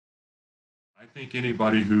I think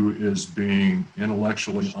anybody who is being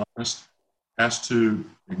intellectually honest has to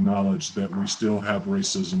acknowledge that we still have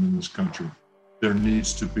racism in this country. There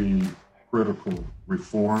needs to be critical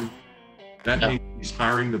reform. That Yeah. means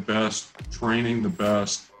hiring the best, training the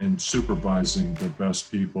best, and supervising the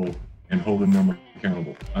best people and holding them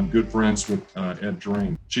accountable. I'm good friends with Ed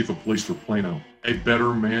Drain, Chief of Police for Plano. A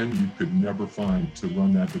better man you could never find to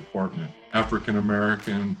run that department. African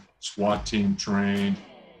American, SWAT team trained,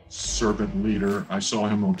 servant leader. I saw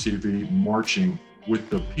him on TV marching with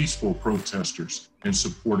the peaceful protesters and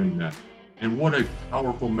supporting that. And what a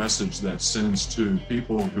powerful message that sends to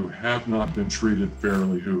people who have not been treated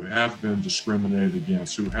fairly, who have been discriminated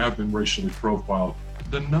against, who have been racially profiled.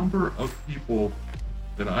 The number of people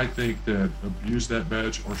that I think that abuse that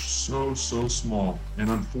badge are so small. And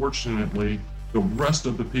unfortunately, the rest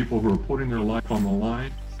of the people who are putting their life on the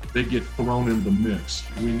line, they get thrown in the mix.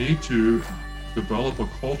 We need to develop a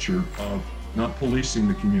culture of not policing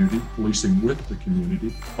the community, policing with the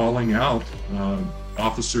community, calling out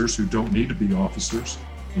officers who don't need to be officers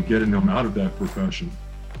and getting them out of that profession.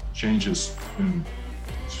 Change has been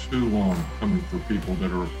too long coming for people that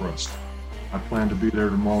are oppressed. I plan to be there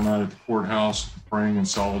tomorrow night at the courthouse praying in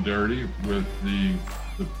solidarity with the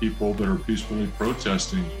people that are peacefully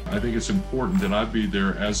protesting. I think it's important that I be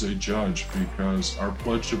there as a judge because our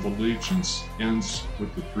Pledge of Allegiance ends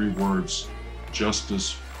with the three words,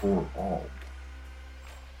 justice for all.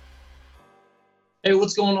 Hey,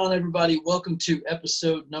 what's going on, everybody? Welcome to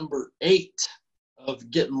episode number 8 of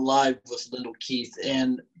Getting Live with Lyndall Keith.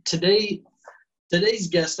 And today's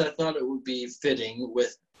guest, I thought it would be fitting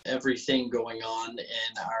with everything going on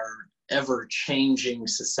in our ever-changing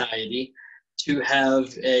society to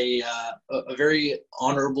have a very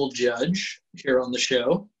honorable judge here on the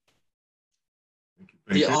show.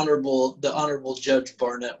 The honorable Judge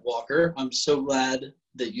Barnett Walker. I'm so glad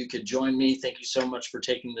that you could join me. Thank you so much for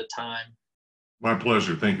taking the time. My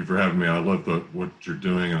pleasure. Thank you for having me. I love what you're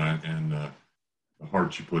doing and the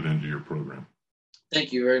heart you put into your program.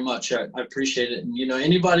 Thank you very much. I appreciate it. And,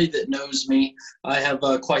 anybody that knows me, I have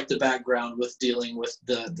quite the background with dealing with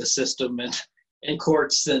the system and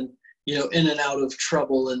courts and, in and out of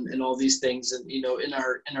trouble and all these things. And, in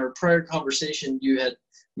our prior conversation, you had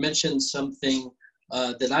mentioned something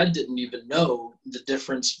that I didn't even know, the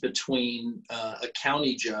difference between a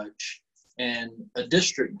county judge and a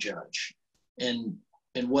district judge. And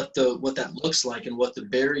what that looks like and what the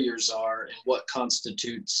barriers are and what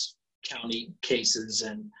constitutes county cases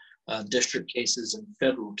and district cases and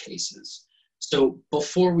federal cases. So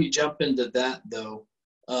before we jump into that, though,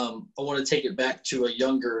 I want to take it back to a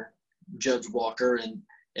younger Judge Walker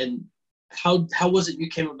and how was it you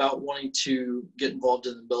came about wanting to get involved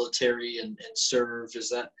in the military and serve?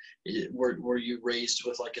 Were you raised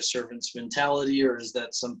with like a servant's mentality, or is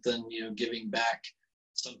that something, giving back,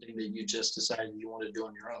 something that you just decided you want to do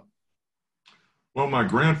on your own? Well, my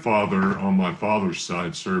grandfather on my father's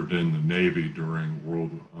side served in the Navy during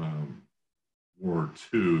World War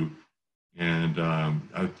II, and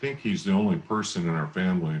I think he's the only person in our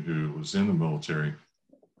family who was in the military.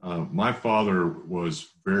 My father was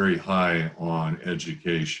very high on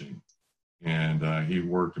education, and he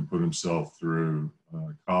worked and put himself through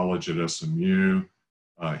college at SMU.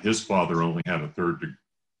 His father only had a third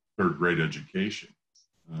grade education.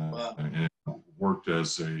 Wow. And worked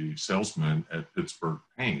as a salesman at Pittsburgh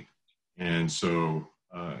Paint. And so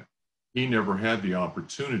he never had the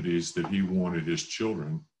opportunities that he wanted his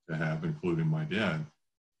children to have, including my dad.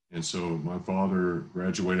 And so my father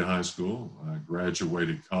graduated high school,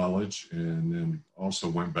 graduated college, and then also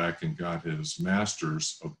went back and got his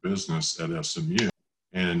master's of business at SMU.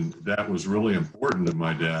 And that was really important to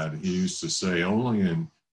my dad. He used to say,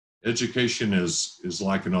 education is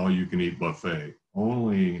like an all-you-can-eat buffet.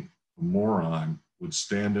 Only a moron would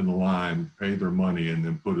stand in the line, pay their money, and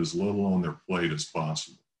then put as little on their plate as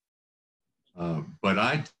possible. But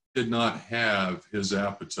I did not have his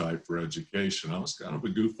appetite for education. I was kind of a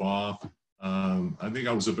goof off. I think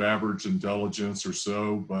I was of average intelligence or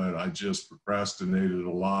so, but I just procrastinated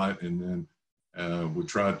a lot and then would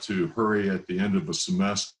try to hurry at the end of a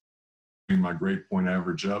semester, bring my grade point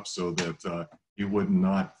average up so that he would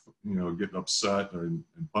not, get upset and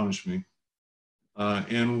punish me.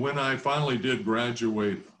 And when I finally did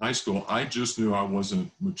graduate high school, I just knew I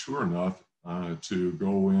wasn't mature enough to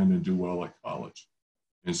go in and do well at college.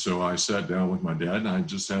 And so I sat down with my dad and I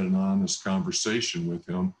just had an honest conversation with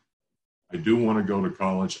him. I do want to go to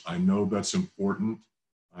college. I know that's important.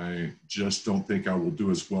 I just don't think I will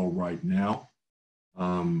do as well right now.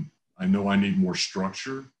 I know I need more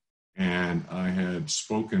structure. And I had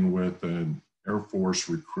spoken with an Air Force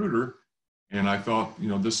recruiter, And I thought,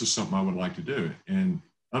 this is something I would like to do. And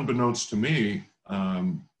unbeknownst to me,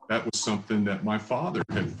 that was something that my father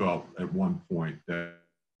had felt at one point, that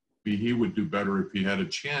he would do better if he had a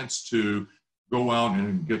chance to go out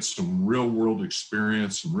and get some real world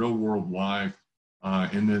experience, some real world life,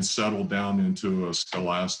 and then settle down into a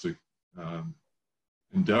scholastic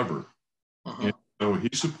endeavor. And so he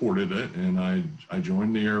supported it, and I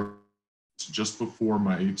joined the Air Force just before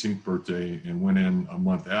my 18th birthday and went in a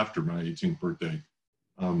month after my 18th birthday.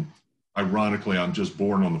 Ironically, I'm just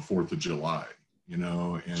born on the 4th of July, And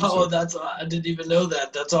I didn't even know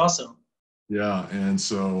that. That's awesome. Yeah, and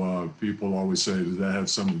so people always say, does that have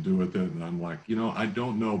something to do with it? And I'm like, I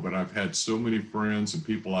don't know, but I've had so many friends and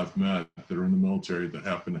people I've met that are in the military that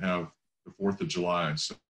happen to have the 4th of July.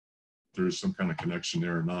 So there's some kind of connection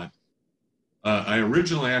there or not. I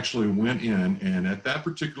originally actually went in, and at that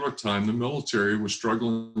particular time, the military was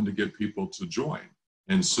struggling to get people to join.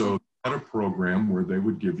 And so they had a program where they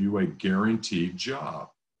would give you a guaranteed job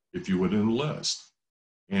if you would enlist.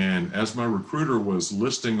 And as my recruiter was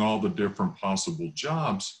listing all the different possible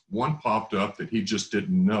jobs, one popped up that he just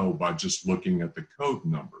didn't know by just looking at the code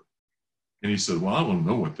number. And he said, well, I don't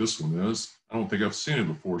know what this one is. I don't think I've seen it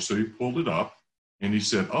before. So he pulled it up and he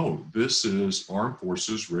said, oh, this is Armed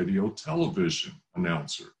Forces Radio Television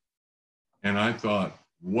announcer. And I thought,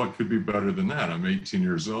 what could be better than that? I'm 18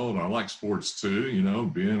 years old. I like sports too,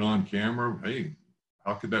 being on camera. Hey,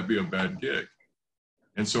 how could that be a bad gig?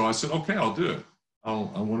 And so I said, okay, I'll do it. I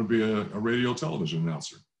want to be a radio television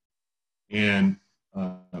announcer. And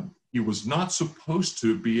he was not supposed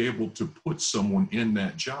to be able to put someone in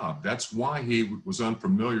that job. That's why he was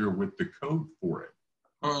unfamiliar with the code for it.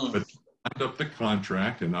 But he signed up the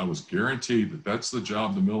contract, and I was guaranteed that that's the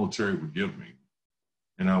job the military would give me.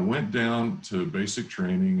 And I went down to basic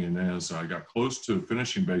training, and as I got close to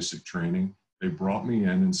finishing basic training, they brought me in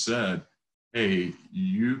and said, hey,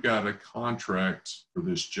 you got a contract for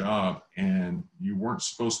this job and you weren't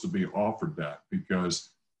supposed to be offered that, because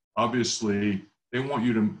obviously they want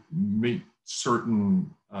you to meet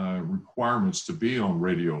certain requirements to be on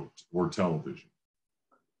radio or television.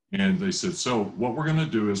 And they said, so what we're going to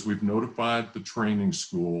do is we've notified the training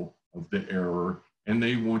school of the error, and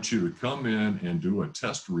they want you to come in and do a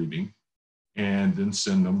test reading and then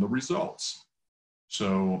send them the results.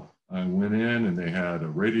 So I went in and they had a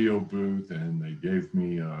radio booth, and they gave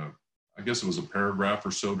me, I guess it was a paragraph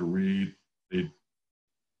or so to read. They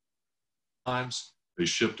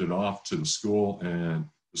shipped it off to the school, and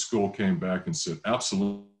the school came back and said,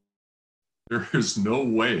 absolutely, there is no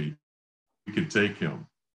way we could take him.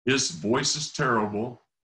 His voice is terrible.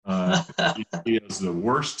 He has the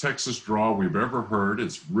worst Texas drawl we've ever heard.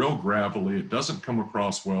 It's real gravelly. It doesn't come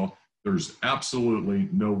across well. There's absolutely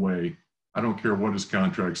no way. I don't care what his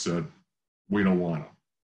contract said. We don't want him.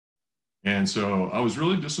 And so I was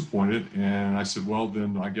really disappointed. And I said, well,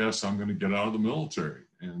 then I guess I'm going to get out of the military.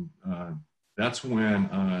 And that's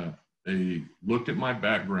when they looked at my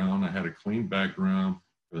background. I had a clean background.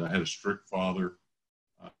 I had a strict father.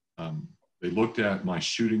 They looked at my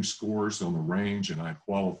shooting scores on the range, and I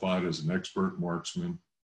qualified as an expert marksman.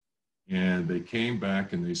 And they came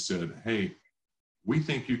back and they said, hey, we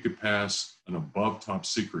think you could pass an above top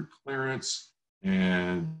secret clearance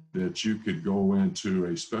and that you could go into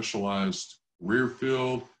a specialized career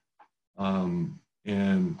field.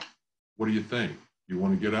 And what do you think? You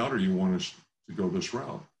want to get out, or you want to go this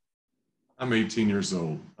route? I'm 18 years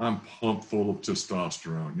old. I'm pumped full of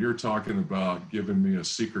testosterone. You're talking about giving me a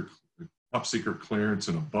top secret clearance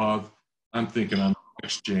and above. I'm thinking I'm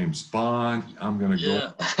next James Bond. I'm going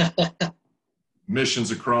to go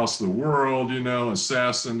missions across the world,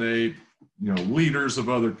 assassinate, leaders of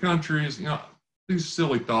other countries. These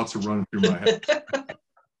silly thoughts are running through my head.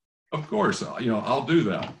 Of course, I'll do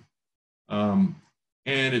that. And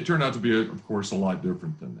it turned out to be, of course, a lot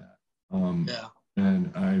different than that.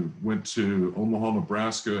 And I went to Omaha,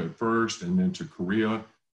 Nebraska at first, and then to Korea.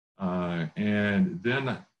 And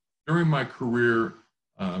then during my career,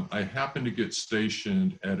 I happened to get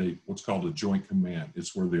stationed at what's called a joint command.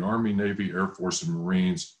 It's where the Army, Navy, Air Force, and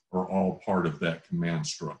Marines are all part of that command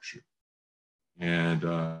structure. And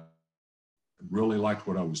I really liked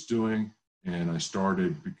what I was doing, and I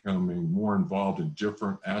started becoming more involved in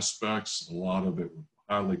different aspects. A lot of it was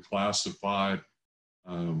highly classified.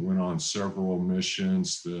 Went on several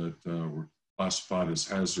missions that were classified as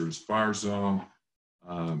hazardous fire zone.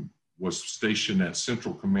 Was stationed at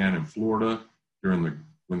Central Command in Florida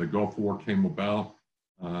when the Gulf War came about,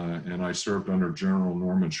 and I served under General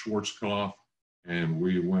Norman Schwarzkopf, and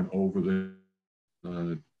we went over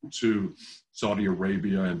there to Saudi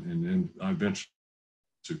Arabia, and then I eventually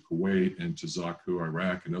to Kuwait and to Zaku,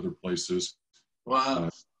 Iraq, and other places. Wow.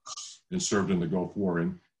 And served in the Gulf War.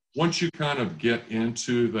 And once you kind of get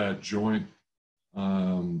into that joint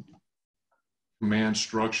command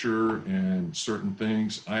structure and certain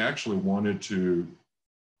things, I actually wanted to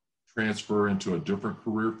transfer into a different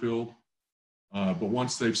career field. But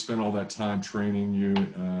once they've spent all that time training you,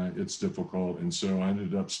 it's difficult. And so I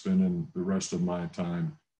ended up spending the rest of my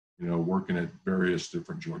time, working at various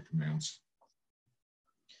different joint commands.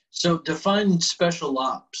 So define special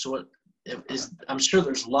ops. What is, I'm sure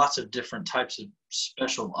there's lots of different types of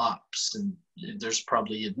special ops, and there's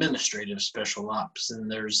probably administrative special ops,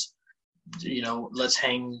 and there's, let's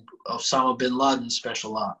hang Osama bin Laden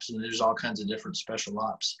special ops, and there's all kinds of different special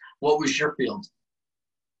ops. What was your field?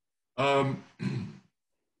 I'm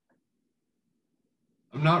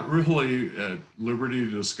not really at liberty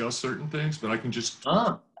to discuss certain things, but I can just.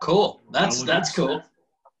 Cool. That's cool.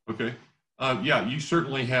 Okay. Yeah, you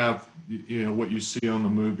certainly have, what you see on the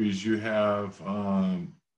movies. You have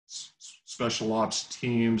special ops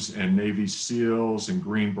teams and Navy SEALs and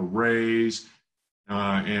Green Berets.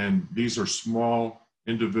 And these are small,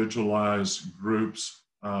 individualized groups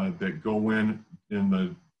that go in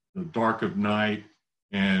the dark of night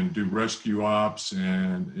and do rescue ops.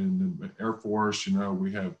 And in the Air Force,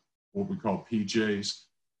 we have what we call PJs.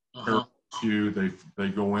 Air rescue. They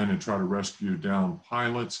go in and try to rescue down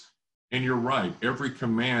pilots. And you're right, every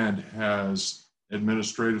command has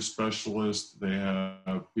administrative specialists. They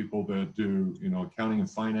have people that do, accounting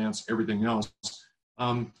and finance, everything else.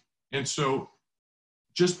 And so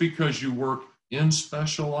just because you work in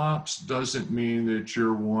special ops doesn't mean that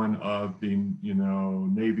you're one of the,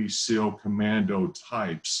 Navy SEAL commando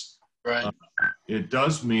types. Right. It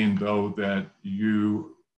does mean, though, that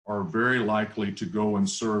you are very likely to go and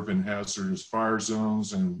serve in hazardous fire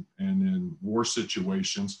zones and in war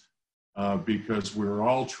situations. Because we're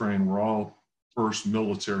all trained, we're all first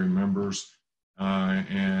military members,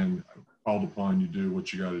 and called upon you do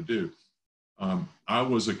what you got to do. I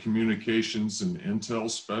was a communications and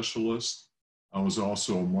intel specialist. I was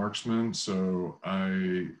also a marksman, so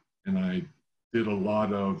I did a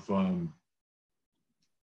lot of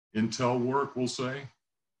intel work, we'll say.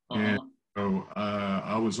 And so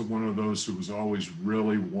I was one of those who was always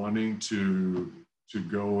really wanting to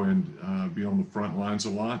go and be on the front lines a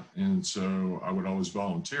lot. And so I would always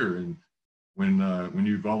volunteer. And when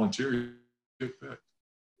you volunteer, you get picked.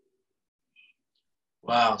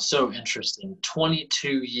 Wow, so interesting.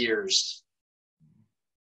 22 years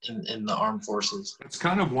in the armed forces. That's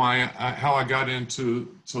kind of how I got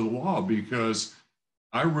into the law, because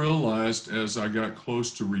I realized as I got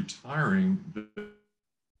close to retiring that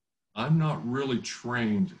I'm not really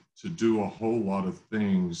trained to do a whole lot of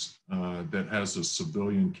things that has a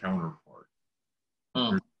civilian counterpart.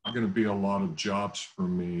 There's not going to be a lot of jobs for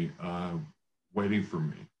me waiting for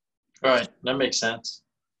me. Right, that makes sense.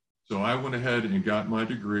 So I went ahead and got my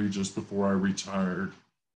degree just before I retired.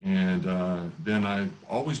 And then I've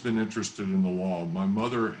always been interested in the law. My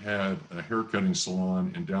mother had a haircutting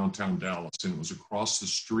salon in downtown Dallas, and it was across the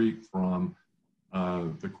street from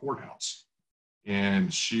the courthouse.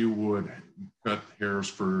 And she would cut hairs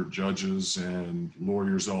for judges and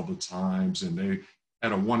lawyers all the times. And they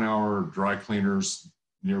had a 1-hour dry cleaners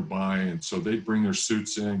nearby. And so they'd bring their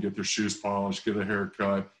suits in, get their shoes polished, get a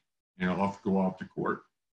haircut, go off to court.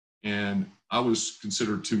 And I was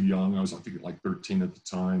considered too young. I think like 13 at the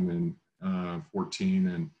time and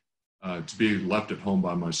 14, and to be left at home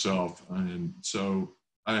by myself. And so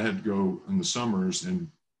I had to go in the summers and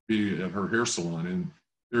be at her hair salon. And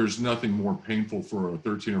there's nothing more painful for a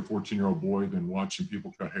 13 or 14-year-old boy than watching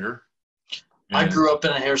people cut hair. And I grew up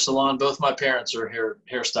in a hair salon. Both my parents are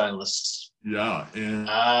hairstylists. Yeah. And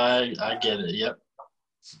I get it. Yep.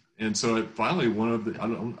 And so finally,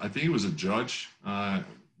 I think he was a judge, might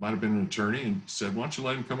have been an attorney, and said, why don't you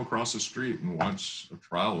let him come across the street and watch a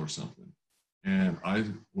trial or something? And I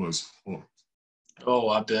was hooked. Oh,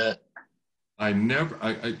 I bet. I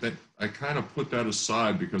kind of put that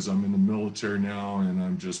aside because I'm in the military now and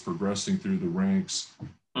I'm just progressing through the ranks.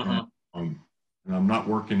 And I'm not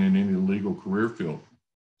working in any legal career field.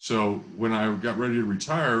 So when I got ready to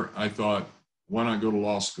retire, I thought, why not go to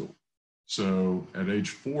law school? So at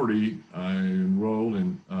age 40, I enrolled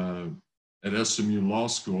at SMU Law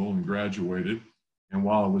School and graduated. And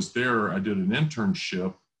while I was there, I did an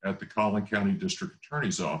internship at the Collin County District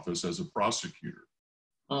Attorney's Office as a prosecutor.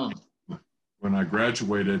 When I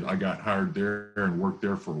graduated, I got hired there and worked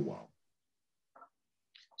there for a while.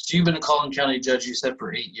 So you've been a Collin County judge, you said,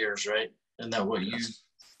 for 8 years, right? Isn't that what you?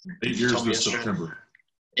 8 years this September.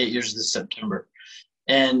 8 years this September.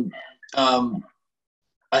 And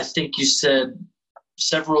I think you said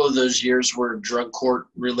several of those years were drug court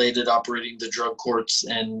related, operating the drug courts,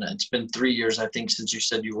 and it's been 3 years, I think, since you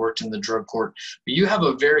said you worked in the drug court. But you have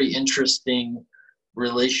a very interesting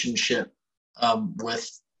relationship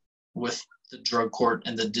with the drug court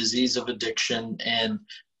and the disease of addiction and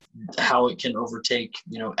how it can overtake,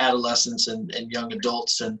 adolescents and young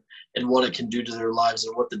adults, and what it can do to their lives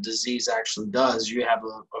and what the disease actually does. You have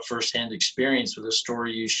a firsthand experience with a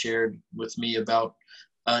story you shared with me about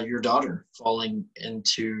your daughter falling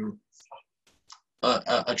into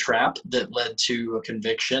a trap that led to a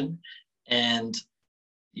conviction. And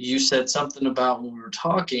you said something about, when we were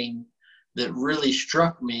talking, that really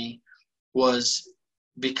struck me, was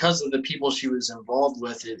because of the people she was involved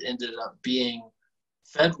with, it ended up being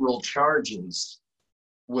federal charges,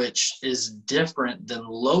 which is different than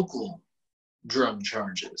local drug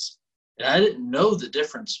charges. And I didn't know the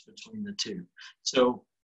difference between the two. So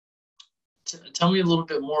tell me a little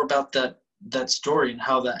bit more about that story and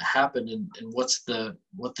how that happened, and what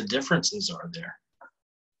the differences are there.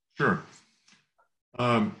 Sure.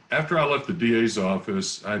 After I left the DA's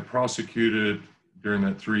office, I prosecuted during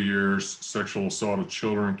that 3 years sexual assault of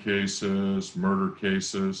children cases, murder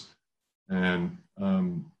cases, and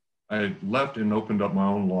I left and opened up my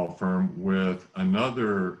own law firm with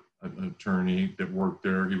another attorney that worked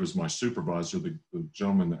there. He was my supervisor, the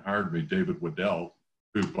gentleman that hired me, David Waddell,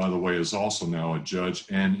 who, by the way, is also now a judge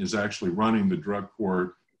and is actually running the drug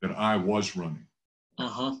court that I was running.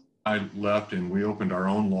 Uh-huh. I left and we opened our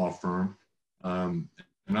own law firm.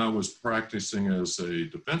 And I was practicing as a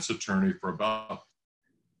defense attorney for about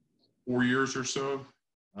 4 years or so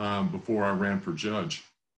before I ran for judge.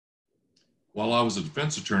 While I was a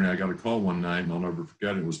defense attorney, I got a call one night, and I'll never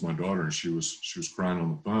forget it. It was my daughter, and she was crying on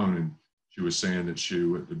the phone, and she was saying that she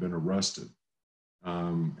had been arrested.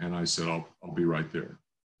 And I said, I'll be right there.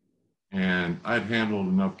 And I'd handled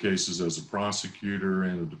enough cases as a prosecutor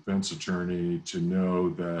and a defense attorney to know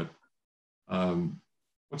that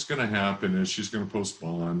what's going to happen is she's going to post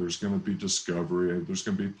bond, there's going to be discovery, there's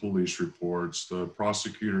going to be police reports, the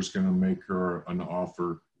prosecutor's going to make her an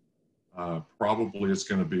offer. Probably it's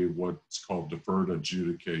going to be what's called deferred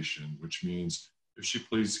adjudication, which means if she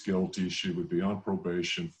pleads guilty, she would be on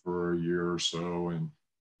probation for a year or so. And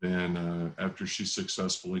then after she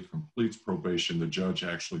successfully completes probation, the judge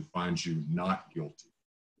actually finds you not guilty.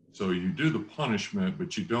 So you do the punishment,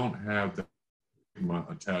 but you don't have that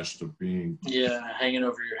attached to being. Yeah, hanging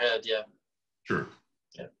over your head, yeah. Sure.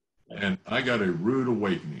 Yeah. And I got a rude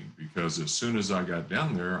awakening, because as soon as I got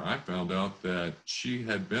down there, I found out that she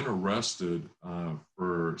had been arrested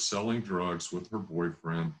for selling drugs with her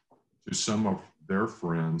boyfriend to some of their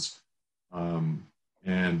friends,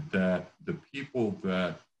 and that the people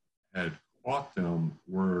that had caught them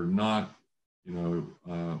were not,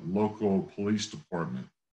 local police department.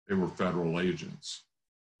 They were federal agents.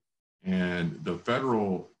 And the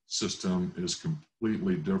federal system is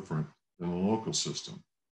completely different than the local system.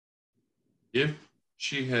 If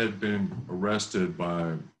she had been arrested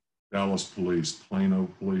by Dallas Police, Plano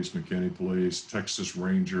Police, McKinney Police, Texas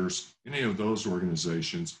Rangers, any of those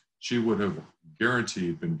organizations, she would have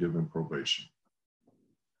guaranteed been given probation.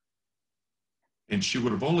 And she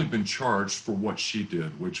would have only been charged for what she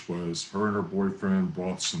did, which was her and her boyfriend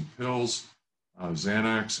bought some pills,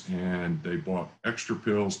 Xanax, and they bought extra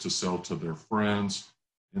pills to sell to their friends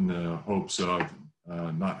in the hopes of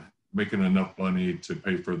not making enough money to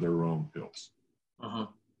pay for their own pills. Uh-huh.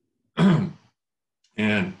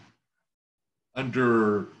 And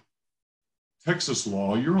under Texas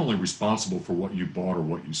law, you're only responsible for what you bought or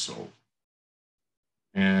what you sold.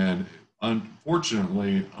 And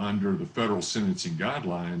unfortunately, under the federal sentencing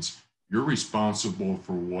guidelines, you're responsible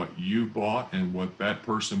for what you bought and what that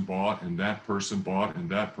person bought and that person bought and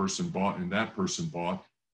that person bought and that person bought.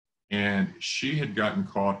 And she had gotten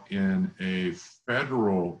caught in a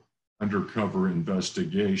federal undercover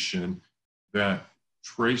investigation that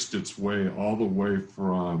traced its way all the way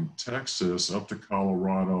from Texas up to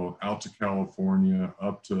Colorado, out to California,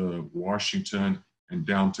 up to Washington, and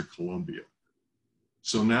down to Colombia.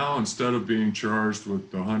 So now, instead of being charged with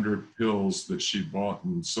the 100 pills that she bought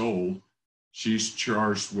and sold, she's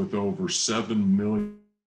charged with over $7 million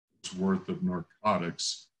worth of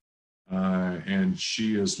narcotics. And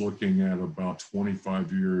she is looking at about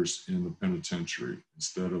 25 years in the penitentiary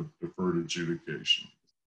instead of deferred adjudication.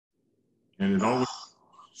 And it always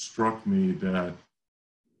struck me that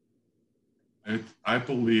I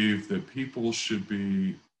believe that people should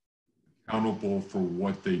be accountable for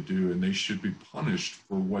what they do, and they should be punished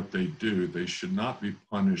for what they do. They should not be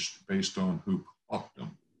punished based on who caught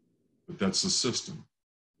them, but that's the system.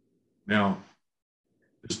 Now,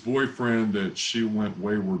 This boyfriend that she went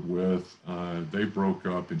wayward with, they broke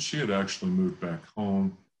up, and she had actually moved back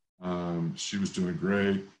home. She was doing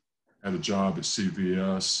great, had a job at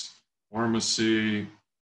CVS pharmacy,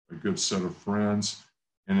 a good set of friends.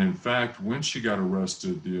 And in fact, when she got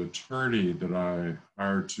arrested, the attorney that I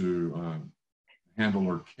hired to handle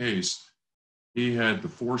her case, he had the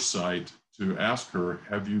foresight to ask her,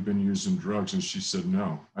 have you been using drugs? And she said,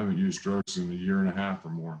 no, I haven't used drugs in a year and a half or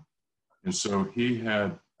more. And so he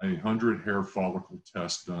had 100 hair follicle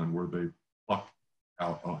test done where they pluck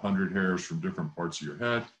out 100 hairs from different parts of your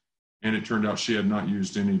head. And it turned out she had not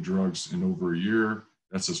used any drugs in over a year.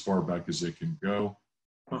 That's as far back as they can go.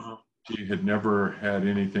 Uh-huh. She had never had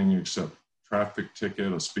anything except traffic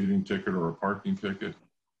ticket, a speeding ticket, or a parking ticket.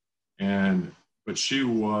 But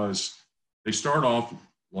they start off,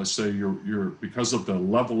 let's say you're because of the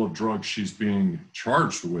level of drugs she's being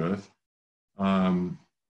charged with,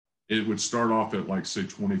 it would start off at like, say,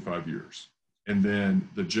 25 years. And then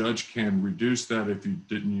the judge can reduce that if you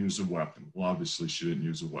didn't use a weapon. Well, obviously she didn't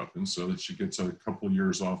use a weapon, so that she gets a couple of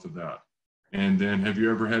years off of that. And then, have you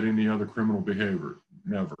ever had any other criminal behavior?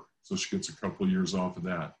 Never. So she gets a couple of years off of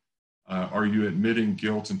that. Are you admitting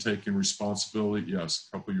guilt and taking responsibility? Yes,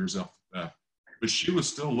 a couple of years after that. But she was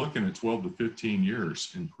still looking at 12 to 15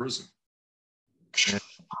 years in prison. And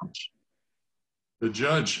the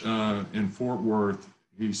judge in Fort Worth,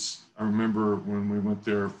 I remember when we went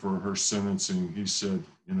there for her sentencing, he said,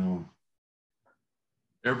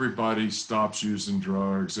 everybody stops using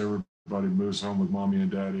drugs. Everybody moves home with mommy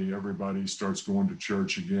and daddy. Everybody starts going to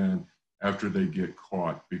church again after they get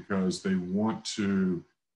caught because they want to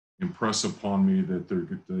impress upon me that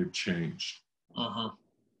they've changed. Uh-huh.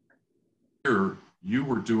 Here, you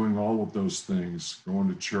were doing all of those things, going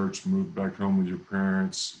to church, moved back home with your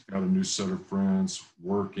parents, got a new set of friends,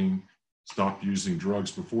 working, stopped using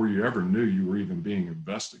drugs before you ever knew you were even being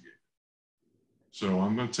investigated. So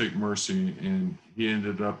I'm going to take mercy, and he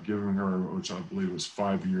ended up giving her, which I believe was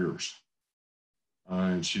 5 years.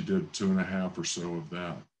 And she did 2.5 or so of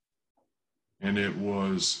that. And it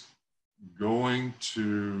was going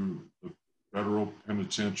to the federal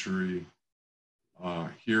penitentiary,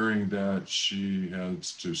 hearing that she had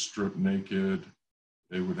to strip naked.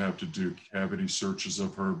 They would have to do cavity searches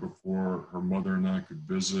of her before her mother and I could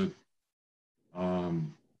visit.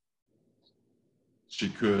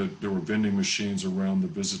 There were vending machines around the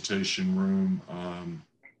visitation room,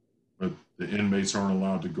 but the inmates aren't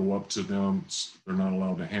allowed to go up to them. They're not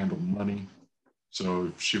allowed to handle money. So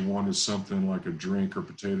if she wanted something like a drink or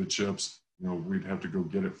potato chips, we'd have to go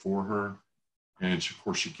get it for her. And of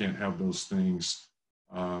course, she can't have those things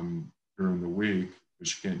during the week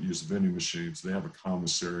because she can't use the vending machines. They have a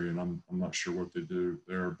commissary, and I'm not sure what they do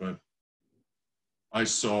there, but I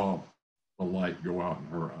saw the light go out in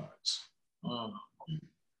her eyes. Oh.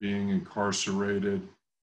 Being incarcerated,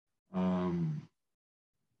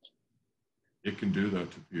 it can do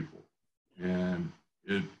that to people. And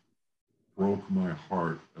it broke my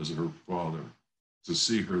heart as her father to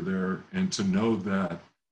see her there and to know that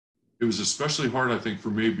it was especially hard, I think, for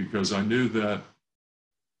me because I knew that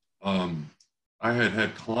I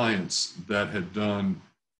had clients that had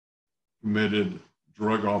committed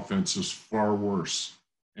drug offenses far worse.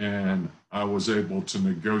 And I was able to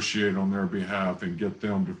negotiate on their behalf and get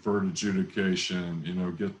them deferred adjudication,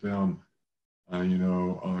 get them,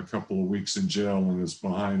 a couple of weeks in jail and it's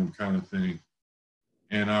behind them kind of thing.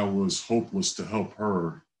 And I was hopeless to help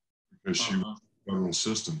her because she was in the federal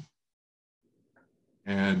system.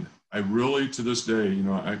 And I really, to this day,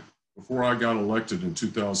 before I got elected in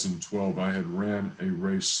 2012, I had ran a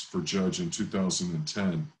race for judge in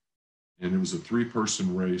 2010. And it was a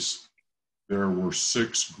 3-person race. There were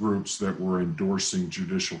 6 groups that were endorsing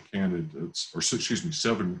judicial candidates,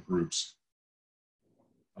 7 groups.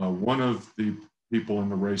 One of the people in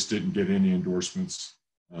the race didn't get any endorsements.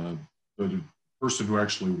 The person who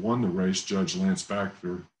actually won the race, Judge Lance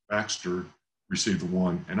Baxter, received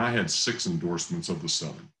 1, and I had 6 endorsements of the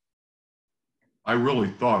 7. I really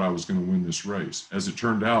thought I was going to win this race. As it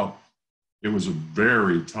turned out, it was a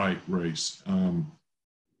very tight race.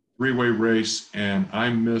 3-way race, and I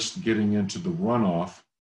missed getting into the runoff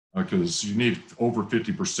because you need over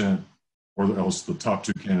 50% or else the top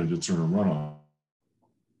 2 candidates are in a runoff.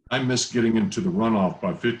 I missed getting into the runoff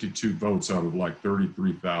by 52 votes out of like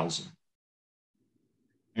 33,000.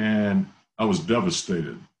 And I was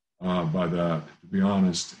devastated by that, to be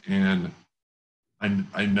honest. And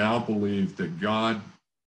I now believe that God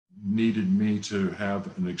needed me to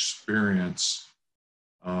have an experience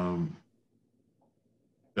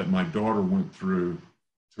that my daughter went through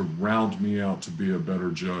to round me out to be a better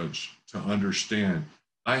judge, to understand.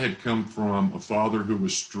 I had come from a father who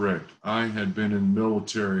was strict. I had been in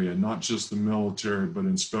military, and not just the military, but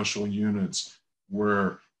in special units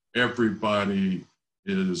where everybody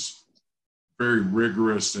is very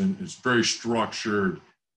rigorous and it's very structured.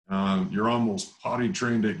 You're almost potty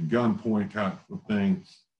trained at gunpoint kind of thing.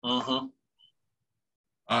 Uh-huh.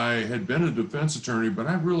 I had been a defense attorney, but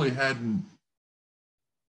I really hadn't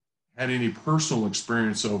had any personal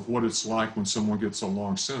experience of what it's like when someone gets a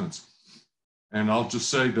long sentence. And I'll just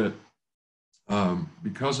say that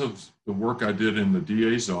because of the work I did in the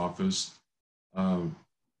DA's office,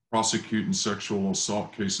 prosecuting sexual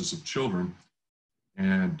assault cases of children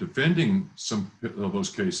and defending some of those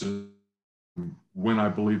cases when I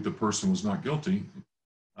believed the person was not guilty,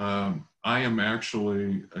 I am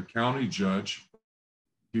actually a county judge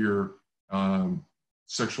here,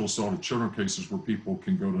 sexual assault of children cases where people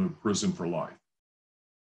can go to prison for life.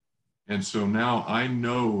 And so now I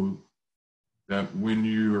know that when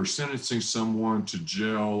you are sentencing someone to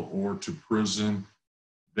jail or to prison,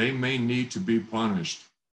 they may need to be punished,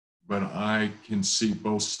 but I can see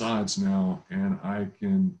both sides now, and I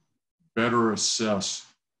can better assess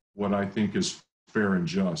what I think is fair and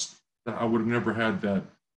just. I would have never had that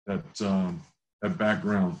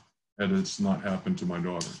background had it's not happened to my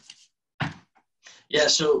daughter. Yeah.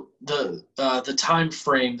 So the time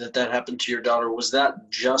frame that happened to your daughter, was that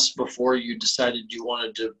just before you decided you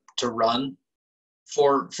wanted to run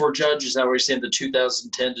for judge? Is that what you're saying? The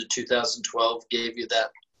 2010 to 2012 gave you that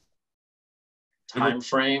time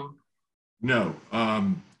frame? No.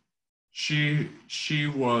 She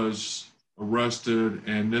was arrested,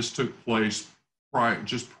 and this took place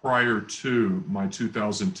just prior to my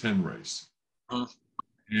 2010 race.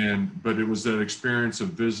 But it was that experience of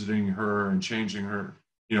visiting her and changing her.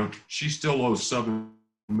 She still owes $7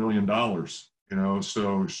 million.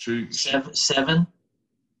 So she $7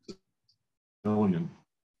 million.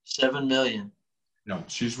 $7 million. Yeah,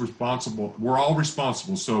 she's responsible. We're all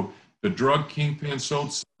responsible. So the drug kingpin sold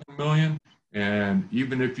 $7 million, and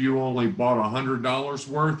even if you only bought $100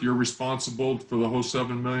 worth, you're responsible for the whole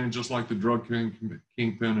 $7 million, just like the drug kingpin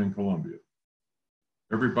in Colombia.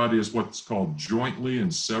 Everybody is what's called jointly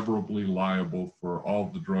and severably liable for all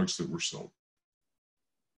the drugs that were sold.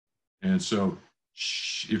 And so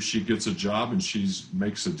if she gets a job and she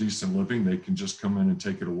makes a decent living, they can just come in and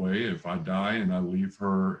take it away. If I die and I leave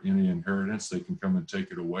her any inheritance, they can come and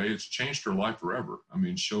take it away. It's changed her life forever. I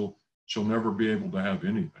mean, she'll never be able to have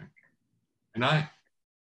anything. And I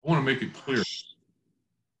want to make it clear.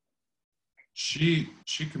 She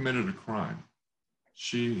committed a crime.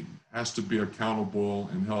 She has to be accountable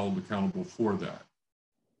and held accountable for that.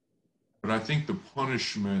 But I think the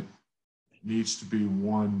punishment needs to be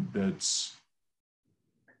one that's,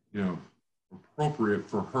 appropriate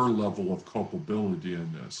for her level of culpability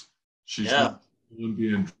in this. She's not going to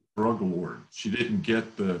be a drug lord. She didn't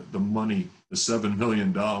get the money, the $7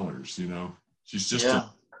 million, She's just a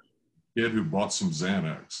kid who bought some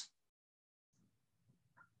Xanax.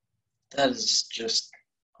 That is just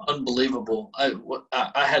unbelievable.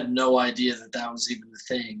 I had no idea that was even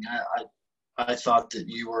a thing. I thought that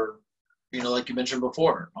you were, like you mentioned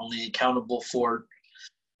before, only accountable for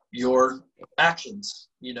your actions.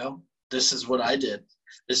 This is what I did.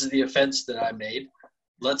 This is the offense that I made.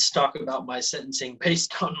 Let's talk about my sentencing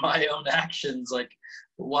based on my own actions. Like,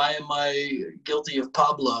 why am I guilty of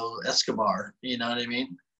Pablo Escobar? You know what I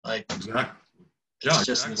mean? Like, exactly. It's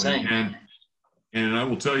just insane. And I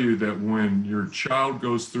will tell you that when your child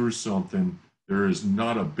goes through something, there is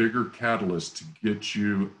not a bigger catalyst to get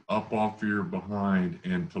you up off your behind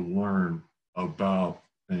and to learn about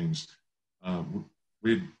things.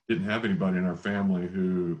 We didn't have anybody in our family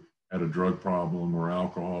who had a drug problem or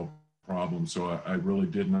alcohol problem, so I really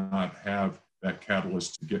did not have that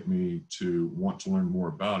catalyst to get me to want to learn more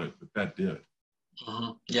about it, but that did.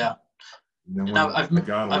 Mm-hmm. Yeah. And then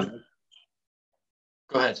go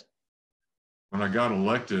ahead. When I got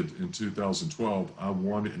elected in 2012,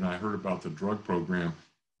 I heard about the drug program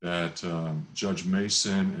that Judge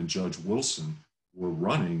Mason and Judge Wilson were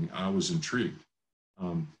running. I was intrigued.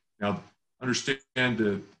 Now, understand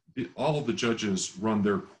that all of the judges run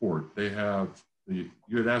their court. They have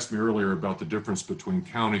you had asked me earlier about the difference between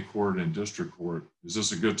county court and district court. Is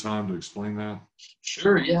this a good time to explain that?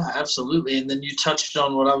 Sure, yeah, absolutely. And then you touched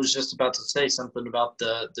on what I was just about to say, something about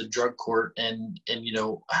the drug court and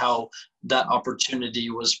how that opportunity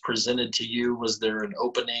was presented to you. Was there an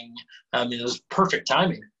opening? I mean, it was perfect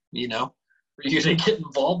timing, for you to get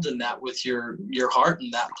involved in that with your heart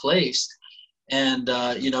in that place. And,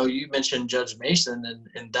 you mentioned Judge Mason,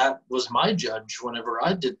 and that was my judge whenever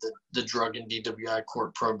I did the drug and DWI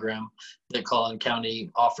court program that Collin County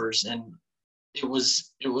offers. And it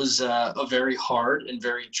was a very hard and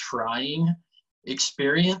very trying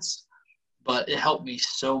experience, but it helped me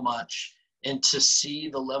so much. And to see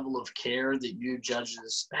the level of care that you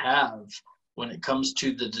judges have when it comes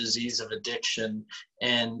to the disease of addiction,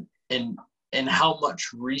 and and and how much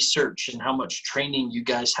research and how much training you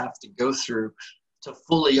guys have to go through to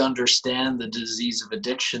fully understand the disease of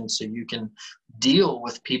addiction, so you can deal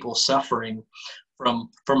with people suffering from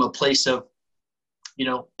a place of,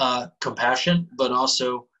 compassion, but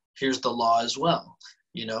also here's the law as well,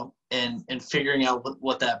 and figuring out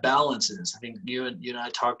what that balance is. I think you and I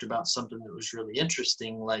talked about something that was really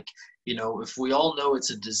interesting. Like, if we all know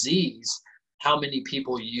it's a disease, how many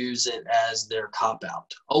people use it as their cop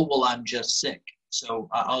out? Oh, well, I'm just sick, so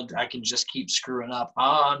I can just keep screwing up.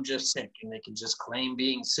 I'm just sick, and they can just claim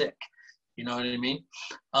being sick. You know what I mean?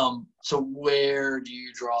 So where do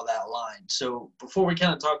you draw that line? So before we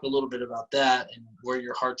kind of talk a little bit about that and where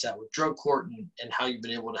your heart's at with drug court, and how you've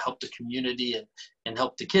been able to help the community and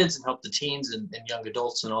help the kids and help the teens and young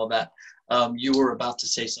adults and all that, you were about to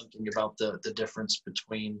say something about the difference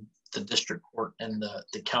between the district court and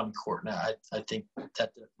the county court. Now, I think that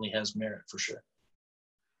definitely has merit for sure.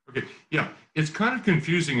 Okay, yeah, it's kind of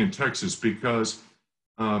confusing in Texas because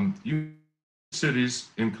you cities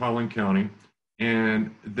in Collin County,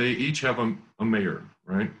 and they each have a mayor,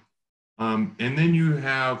 right? And then you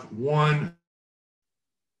have one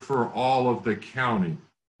for all of the county,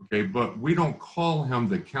 okay? But we don't call him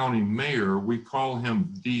the county mayor, we call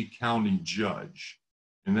him the county judge,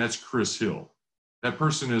 and that's Chris Hill. That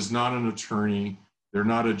person is not an attorney, they're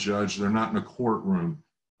not a judge, they're not in a courtroom.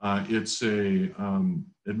 It's a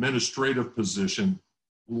administrative position,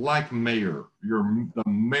 like mayor. You're the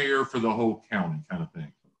mayor for the whole county kind of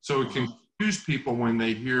thing. So it can confuse people when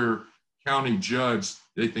they hear county judge.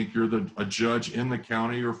 They think you're a judge in the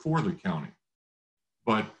county or for the county.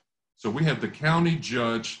 But so we have the county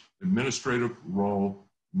judge, administrative role,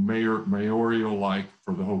 mayoral-like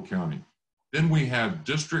for the whole county. Then we have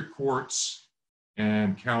district courts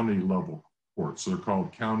and county level courts. So they're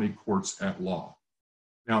called county courts at law.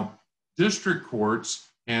 Now, district courts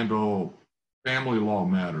handle family law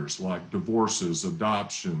matters like divorces,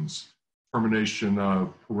 adoptions, termination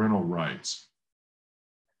of parental rights.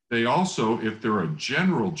 They also, if they're a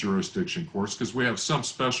general jurisdiction courts, because we have some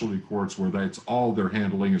specialty courts where that's all they're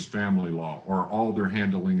handling is family law or all they're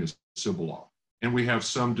handling is civil law. And we have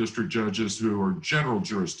some district judges who are general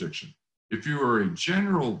jurisdiction. If you are a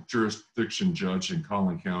general jurisdiction judge in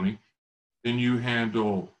Collin County, then you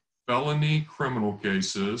handle felony criminal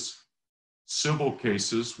cases, civil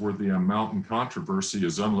cases where the amount in controversy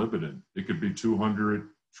is unlimited. It could be $200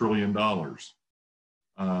 trillion.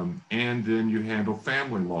 And then you handle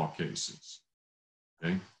family law cases,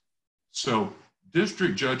 okay? So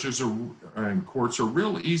district judges and courts are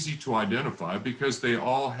real easy to identify because they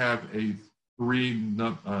all have three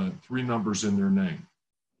numbers in their name.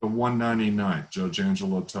 The 199th, Judge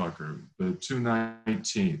Angela Tucker, the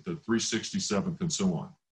 219th, the 367th, and so on.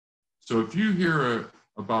 So if you hear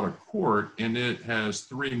about a court and it has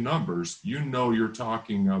three numbers, you know you're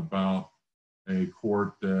talking about a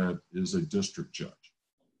court that is a district judge.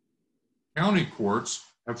 County courts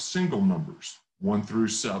have single numbers, 1 through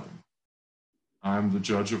 7. I'm the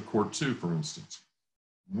judge of court 2, for instance.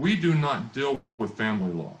 We do not deal with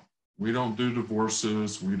family law. We don't do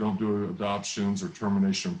divorces, we don't do adoptions or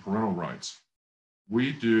termination of parental rights.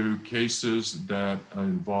 We do cases that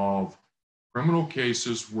involve criminal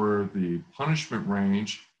cases where the punishment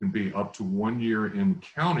range can be up to 1 year in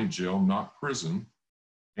county jail, not prison,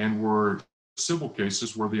 and where civil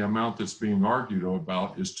cases where the amount that's being argued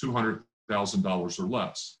about is $200,000 or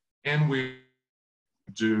less. And we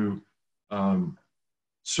do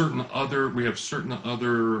certain other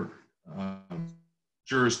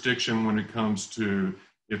jurisdiction when it comes to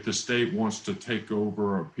if the state wants to take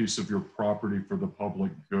over a piece of your property for the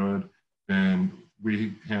public good, then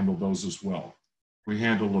we handle those as well. We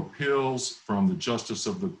handle appeals from the Justice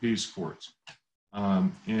of the Peace courts.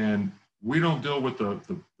 And we don't deal with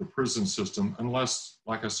the prison system unless,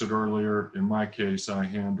 like I said earlier, in my case, I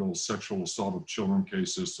handle sexual assault of children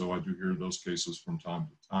cases, so I do hear those cases from time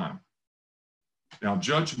to time. Now,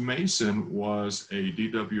 Judge Mason was a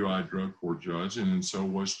DWI drug court judge, and so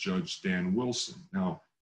was Judge Dan Wilson. Now,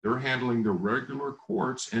 they're handling the regular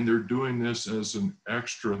courts, and they're doing this as an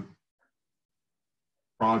extra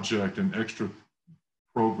project, an extra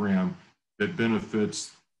program that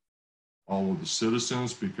benefits all of the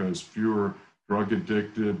citizens, because fewer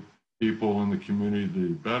drug-addicted people in the community, the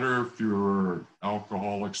better, fewer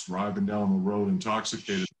alcoholics driving down the road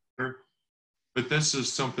intoxicated, better. But this is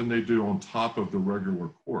something they do on top of the regular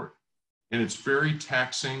court. and it's very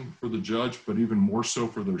taxing for the judge, but even more so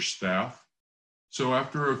for their staff. So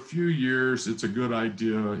after a few years, it's a good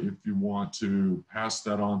idea if you want to pass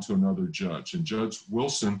that on to another judge. And Judge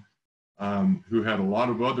Wilson, who had a lot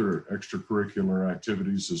of other extracurricular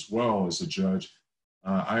activities as well as a judge,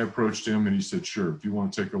 I approached him and he said, sure, if you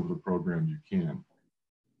want to take over the program, you can.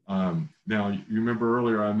 Now, you remember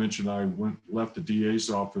earlier I mentioned I left the DA's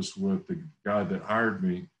office with the guy that hired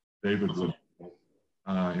me, David Wood,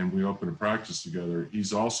 and we opened a practice together.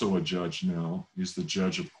 He's also a judge now. He's the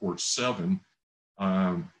judge of Court 7.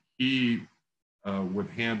 He would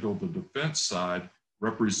handle the defense side,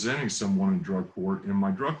 representing someone in drug court in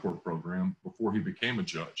my drug court program before he became a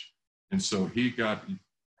judge. And so he got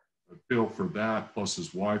a feel for that, plus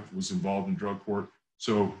his wife was involved in drug court.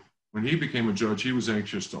 So when he became a judge, he was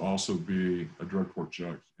anxious to also be a drug court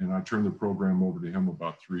judge. And I turned the program over to him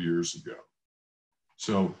about 3 years ago.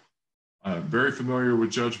 So very familiar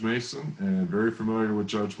with Judge Mason and very familiar with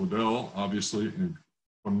Judge Waddell, obviously, and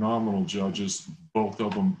phenomenal judges, both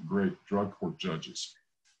of them great drug court judges.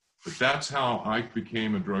 But that's how I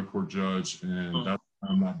became a drug court judge, and that's why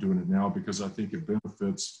I'm not doing it now, because I think it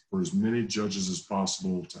benefits for as many judges as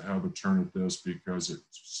possible to have a turn at this, because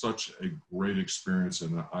it's such a great experience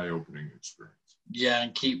and an eye-opening experience. Yeah,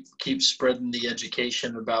 and keep spreading the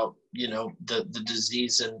education about, you know, the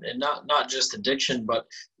disease and not just addiction, but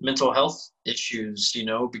mental health issues, you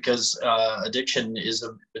know, because addiction it's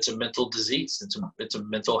a mental disease. It's a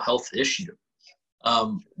mental health issue.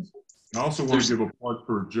 I also want to give a plug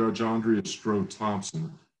for Judge Andrea Stroh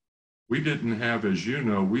Thompson. We didn't have, as you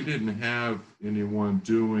know, we didn't have anyone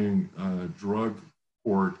doing drug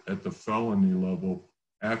court at the felony level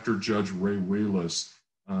after Judge Ray Wheelis.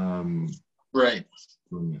 Right.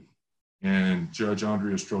 And Judge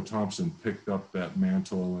Andrea Stroh Thompson picked up that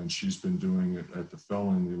mantle, and she's been doing it at the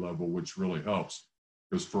felony level, which really helps.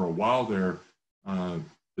 Because for a while there,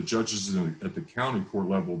 the judges at the county court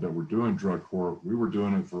level that were doing drug court, we were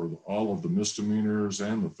doing it for all of the misdemeanors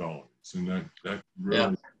and the felonies. And that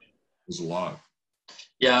really was a lot.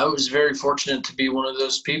 Yeah, I was very fortunate to be one of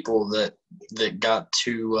those people that got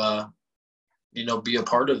to, you know, be a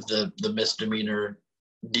part of the misdemeanor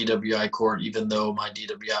DWI court, even though my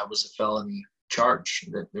DWI was a felony charge.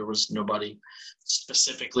 That there was nobody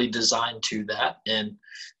specifically designed to that, and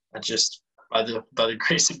I just by the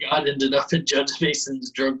grace of God ended up in Judge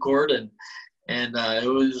Mason's drug court, and it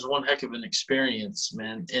was one heck of an experience,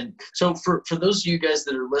 man. And so for those of you guys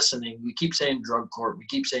that are listening, we keep saying drug court, we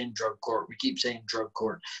keep saying drug court, we keep saying drug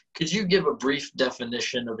court. Could you give a brief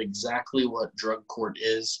definition of exactly what drug court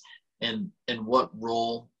is? And what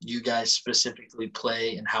role you guys specifically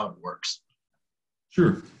play and how it works?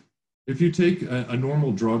 Sure. If you take a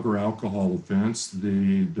normal drug or alcohol offense,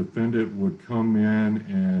 the defendant would come in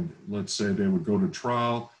and let's say they would go to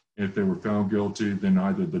trial. If they were found guilty, then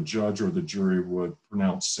either the judge or the jury would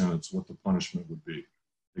pronounce sentence, what the punishment would be.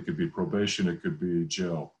 It could be probation, it could be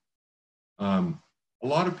jail. A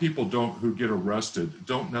lot of people who get arrested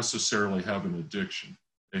don't necessarily have an addiction.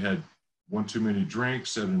 They had one too many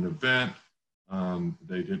drinks at an event.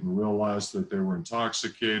 They didn't realize that they were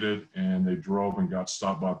intoxicated, and they drove and got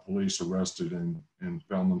stopped by police, arrested, and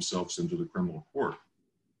found themselves into the criminal court.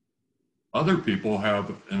 Other people have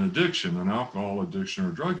an addiction, an alcohol addiction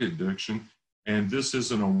or drug addiction, and this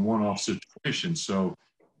isn't a one-off situation. So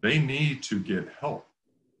they need to get help.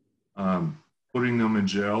 Putting them in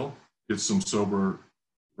jail gets them sober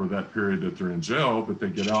for that period that they're in jail, but they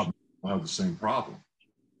get out and have the same problem.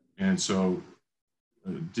 And so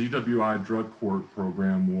the DWI drug court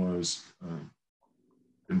program was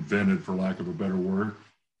invented, for lack of a better word.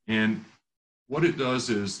 And what it does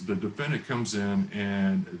is the defendant comes in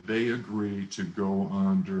and they agree to go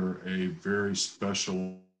under a very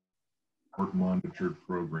special court monitored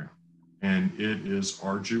program. And it is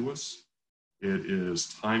arduous. It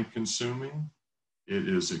is time consuming. It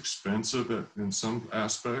is expensive in some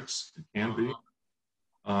aspects. It can be.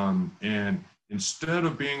 And instead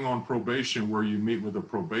of being on probation where you meet with a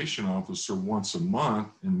probation officer once a month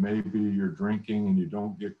and maybe you're drinking and you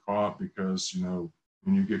don't get caught because, you know,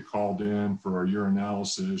 when you get called in for a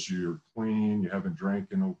urinalysis, you're clean, you haven't drank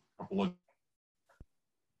in a couple of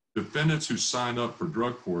defendants who sign up for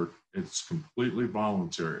drug court, it's completely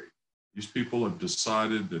voluntary. These people have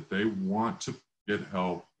decided that they want to get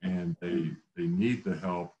help and they need the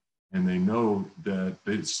help, and they know that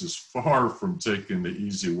this is far from taking the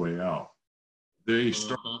easy way out. They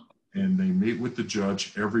start and they meet with the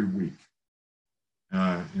judge every week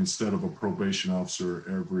instead of a probation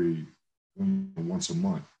officer once a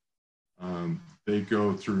month. They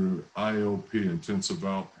go through IOP, intensive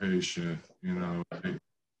outpatient, you know,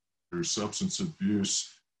 through substance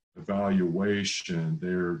abuse evaluation.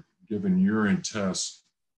 They're given urine tests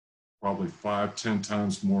probably 5-10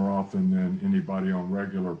 times more often than anybody on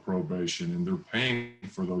regular probation, and they're paying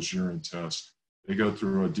for those urine tests. They go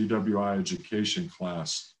through a DWI education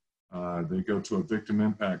class. They go to a victim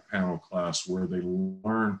impact panel class where they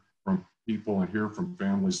learn from people and hear from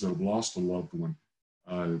families that have lost a loved one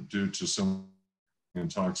due to some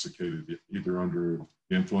intoxicated, either under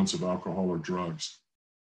the influence of alcohol or drugs.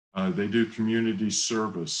 They do community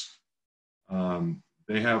service.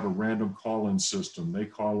 They have a random call-in system. They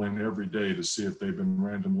call in every day to see if they've been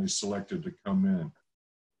randomly selected to come in.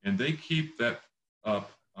 And they keep that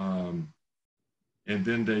up. And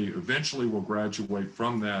then they eventually will graduate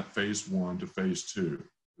from that phase 1 to phase 2.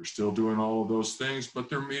 They're still doing all of those things, but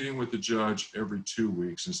they're meeting with the judge every 2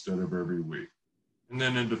 weeks instead of every week. And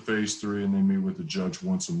then into phase 3, and they meet with the judge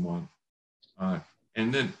once a month.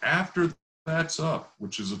 And then after that's up,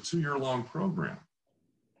 which is a 2-year-long program.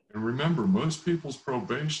 And remember, most people's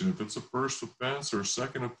probation, if it's a first offense or a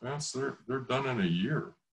second offense, they're done in a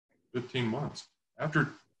year, 15 months. After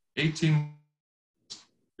 18 months,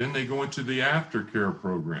 then they go into the aftercare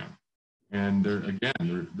program. And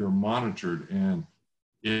they're monitored. And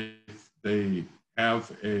if they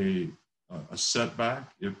have a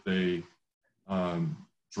setback, if they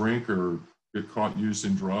drink or get caught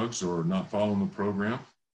using drugs or not following the program,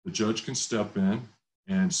 the judge can step in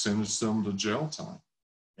and sentence them to jail time.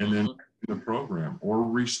 And then the program, or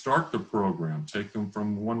restart the program, take them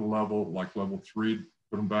from one level, like level 3,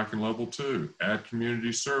 put them back in level 2, add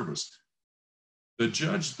community service. The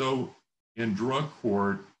judge, though, in drug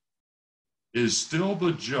court is still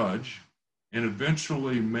the judge and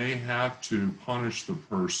eventually may have to punish the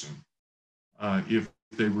person if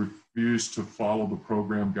they refuse to follow the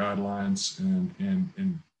program guidelines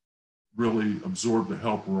and really absorb the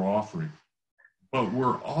help we're offering. But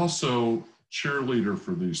we're also cheerleader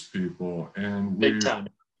for these people, and we're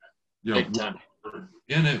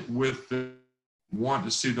in it with them, want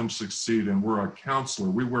to see them succeed, and we're a counselor.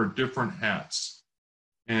 We wear different hats.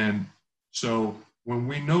 And so when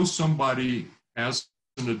we know somebody has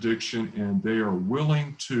an addiction and they are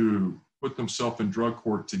willing to put themselves in drug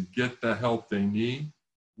court to get the help they need,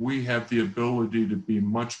 we have the ability to be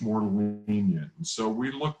much more lenient. And so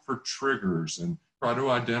we look for triggers and try to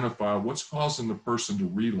identify what's causing the person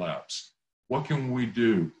to relapse. What can we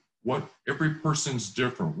do? Every person's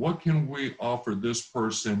different. What can we offer this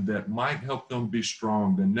person that might help them be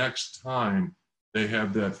strong the next time they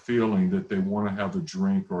have that feeling that they want to have a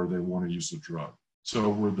drink or they want to use a drug? So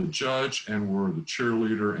we're the judge, and we're the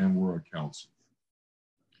cheerleader, and we're a counselor.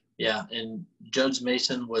 Yeah, and Judge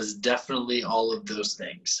Mason was definitely all of those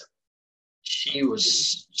things. She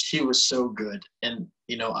was so good. And,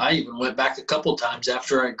 I even went back a couple times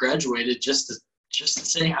after I graduated just to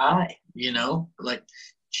say hi, I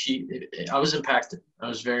was impacted. I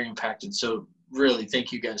was very impacted. So really,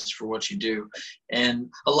 thank you guys for what you do.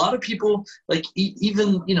 And a lot of people, like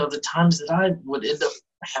even, the times that I would end up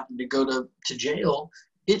having to go to jail,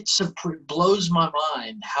 it blows my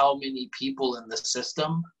mind how many people in the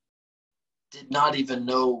system did not even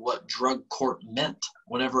know what drug court meant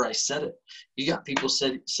whenever I said it. You got people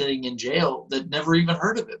sitting in jail that never even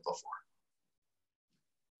heard of it before.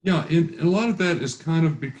 Yeah, and a lot of that is kind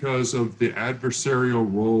of because of the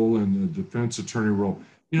adversarial role and the defense attorney role.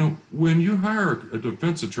 When you hire a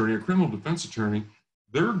defense attorney, a criminal defense attorney,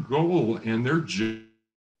 their goal and their job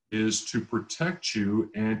is to protect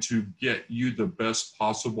you and to get you the best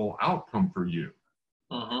possible outcome for you.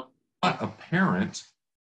 Not a parent,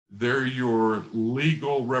 they're your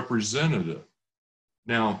legal representative.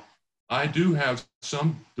 Now, I do have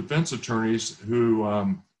some defense attorneys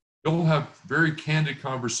who they'll have very candid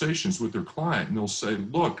conversations with their client, and they'll say,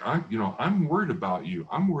 look, I'm worried about you.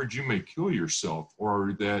 I'm worried you may kill yourself,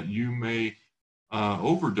 or that you may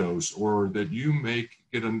overdose, or that you may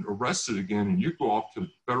get arrested again and you go off to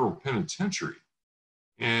federal penitentiary.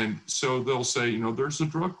 And so they'll say, there's a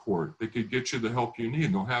drug court that could get you the help you need,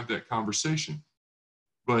 and they'll have that conversation.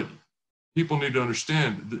 But people need to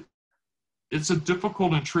understand that it's a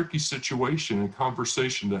difficult and tricky situation and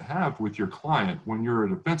conversation to have with your client when you're a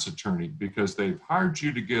defense attorney, because they've hired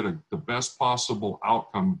you to get the best possible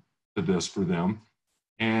outcome to this for them.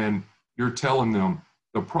 And you're telling them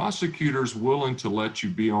the prosecutor's willing to let you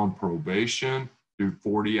be on probation, do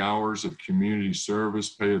 40 hours of community service,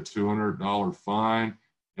 pay a $200 fine,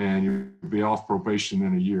 and you'll be off probation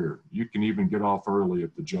in a year. You can even get off early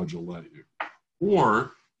if the judge will let you.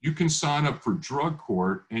 Or you can sign up for drug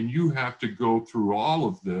court and you have to go through all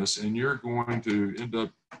of this, and you're going to end up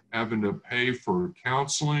having to pay for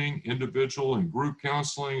counseling, individual and group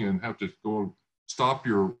counseling, and have to go stop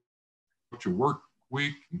your work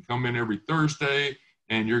week and come in every Thursday,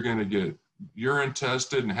 and you're going to get urine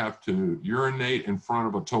tested and have to urinate in front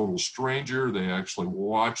of a total stranger. They actually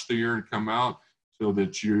watch the urine come out so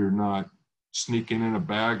that you're not sneaking in a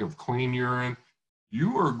bag of clean urine.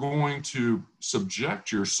 You are going to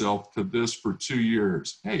subject yourself to this for 2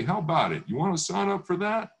 years. Hey, how about it? You want to sign up for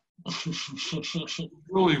that?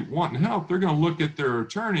 Really wanting help, they're going to look at their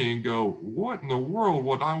attorney and go, what in the world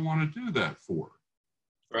would I want to do that for?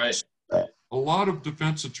 Right. A lot of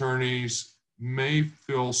defense attorneys may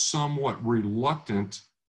feel somewhat reluctant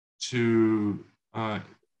to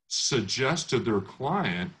suggest to their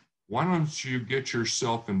client, why don't you get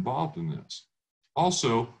yourself involved in this?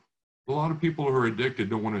 Also, a lot of people who are addicted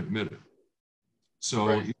don't want to admit it. So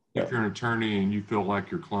right. If you're an attorney and you feel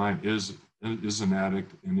like your client is an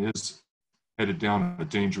addict and is headed down a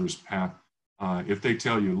dangerous path, if they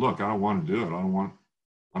tell you, look, I don't want to do it,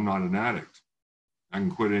 I'm not an addict, I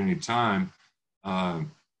can quit any time,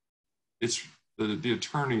 it's the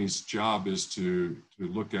attorney's job is to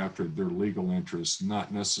look after their legal interests,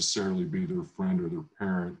 not necessarily be their friend or their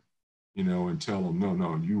parent, and tell them,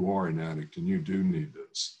 no, you are an addict and you do need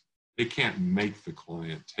this. They can't make the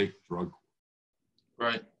client take drug court.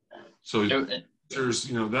 Right. So there's,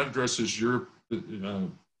 that addresses your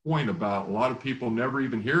point about a lot of people never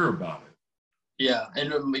even hear about it. Yeah.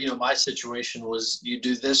 And, my situation was you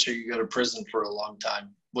do this or you go to prison for a long time.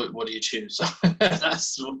 What do you choose?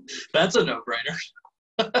 That's a no-brainer.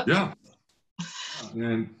 Yeah.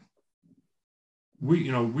 And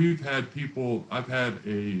we've had people, I've had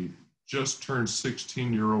a just turned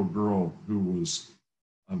 16-year-old girl who was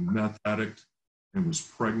a meth addict and was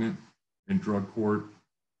pregnant in drug court,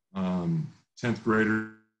 10th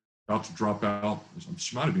grader, about to drop out.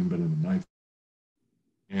 She might have even been in the 9th.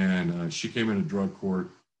 And she came into drug court,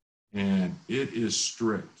 and it is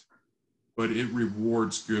strict, but it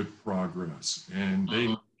rewards good progress. And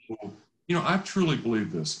they, I truly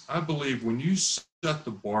believe this. I believe when you set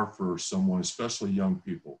the bar for someone, especially young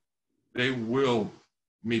people, they will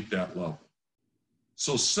meet that level.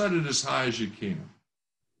 So set it as high as you can.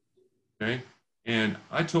 Okay? And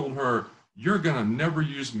I told her, you're going to never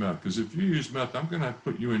use meth, because if you use meth, I'm going to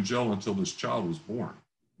put you in jail until this child is born.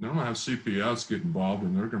 They're going to have CPS get involved,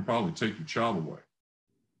 and they're going to probably take your child away.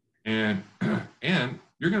 And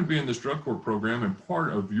you're going to be in this drug court program, and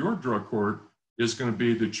part of your drug court is going to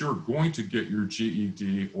be that you're going to get your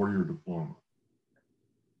GED or your diploma.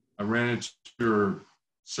 I ran into her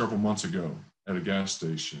several months ago at a gas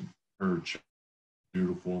station. Her child was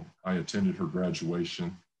beautiful. I attended her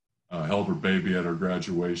graduation. Held her baby at her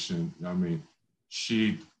graduation. I mean,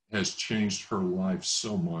 she has changed her life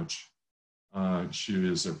so much. She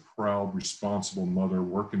is a proud, responsible mother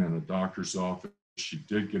working in a doctor's office. She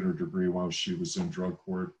did get her degree while she was in drug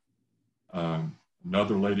court.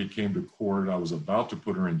 Another lady came to court. I was about to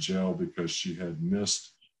put her in jail because she had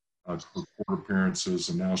missed her court appearances,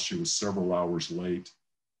 and now she was several hours late.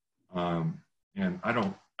 And I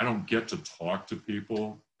don't get to talk to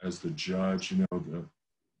people as the judge.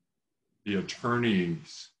 The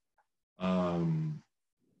attorneys,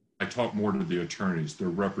 I talk more to the attorneys. They're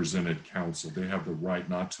represented counsel. They have the right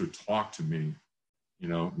not to talk to me,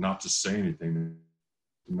 not to say anything.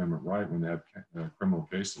 Amendment right when they have criminal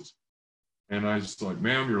cases. And I was like,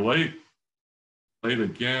 ma'am, you're late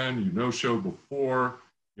again. You no-showed before.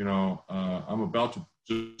 I'm about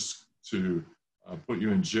to put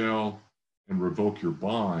you in jail and revoke your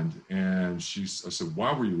bond. And I said,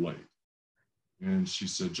 why were you late? And she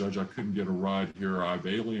said, Judge, I couldn't get a ride here. I've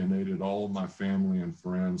alienated all of my family and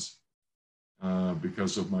friends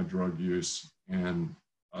because of my drug use. And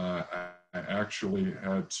I actually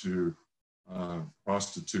had to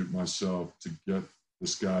prostitute myself to get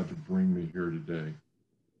this guy to bring me here today.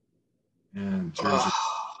 And tears her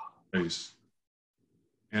face.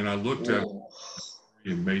 And I looked at her,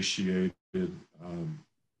 emaciated.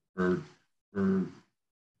 Her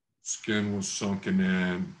skin was sunken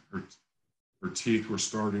in. Her teeth were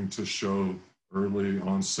starting to show early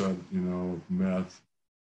onset, of meth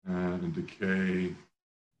and decay.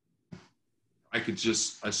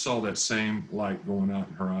 I saw that same light going out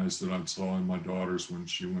in her eyes that I saw in my daughter's when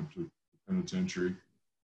she went to the penitentiary.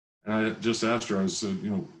 And I just asked her, I said,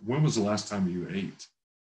 when was the last time you ate?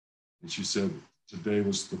 And she said, today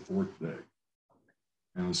was the 4th day.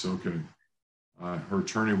 And I said, okay. Her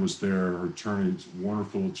attorney was there. Her attorney's a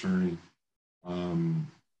wonderful attorney.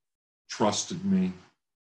 Trusted me.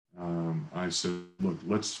 I said,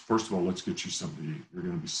 look, first of all, let's get you something to eat. You're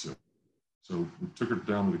going to be sick. So we took her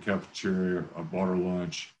down to the cafeteria. I bought her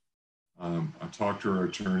lunch. I talked to her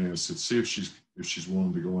attorney. I said, see if she's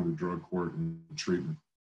willing to go into drug court and treatment.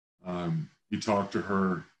 He talked to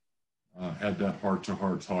her. had that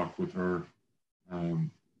heart-to-heart talk with her.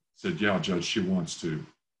 Said, yeah, Judge, she wants to.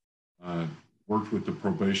 Worked with the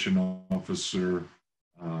probation officer,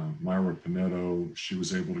 Myra Pinetto. She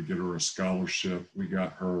was able to get her a scholarship. We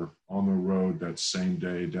got her on the road that same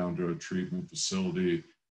day down to a treatment facility.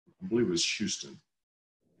 I believe it was Houston.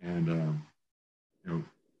 And,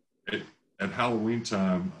 at Halloween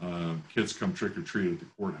time, kids come trick or treat at the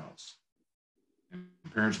courthouse. And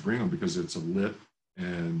parents bring them because it's a lit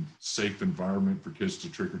and safe environment for kids to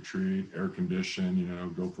trick or treat, air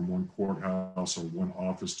conditioned, go from one courthouse or one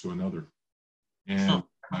office to another. And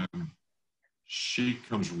she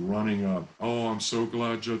comes running up. Oh, I'm so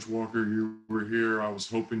glad, Judge Walker, you were here. I was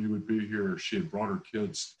hoping you would be here. She had brought her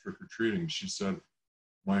kids trick or treating. She said,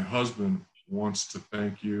 my husband wants to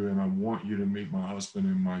thank you, and I want you to meet my husband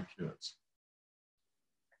and my kids.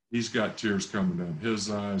 He's got tears coming down his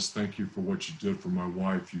eyes. Thank you for what you did for my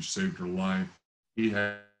wife. You saved her life. He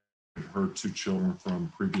had her 2 children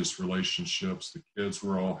from previous relationships. The kids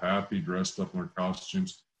were all happy, dressed up in their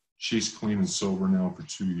costumes. She's clean and sober now for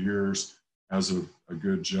 2 years, has a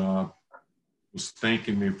good job, was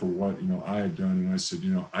thanking me for what, I had done. And I said,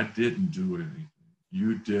 I didn't do anything.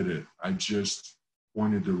 You did it. I just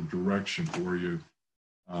pointed the direction for you,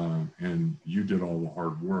 and you did all the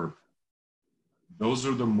hard work. Those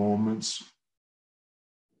are the moments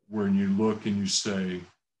when you look and you say,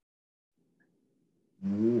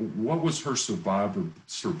 what was her survivability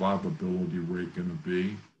rate going to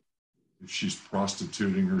be if she's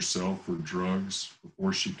prostituting herself for drugs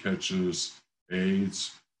before she catches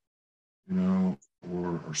AIDS, or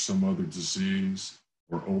some other disease,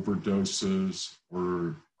 or overdoses,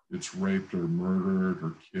 or gets raped or murdered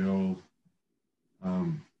or killed?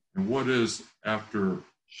 And what is after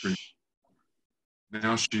treatment?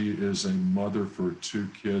 Now she is a mother for 2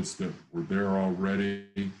 kids that were there already.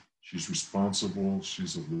 She's responsible.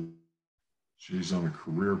 She's on a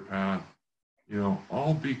career path,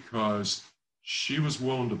 all because she was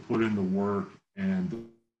willing to put in the work and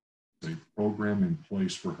a program in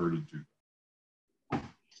place for her to do that.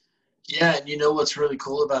 Yeah, and what's really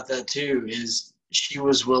cool about that too is she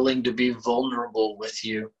was willing to be vulnerable with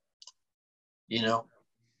you,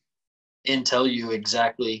 and tell you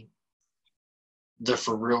exactly the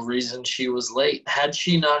for real reason she was late. Had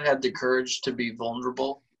she not had the courage to be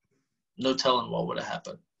vulnerable, no telling what would have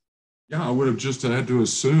happened. Yeah, I would have just had to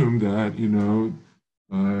assume that,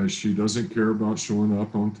 she doesn't care about showing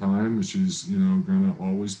up on time, and she's, going to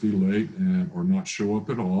always be late or not show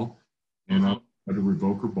up at all. And I had to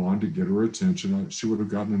revoke her bond to get her attention. She would have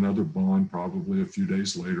gotten another bond probably a few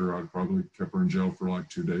days later. I'd probably kept her in jail for like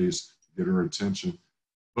 2 days to get her attention.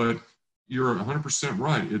 But you're 100%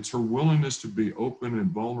 right. It's her willingness to be open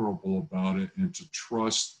and vulnerable about it, and to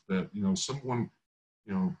trust that, someone,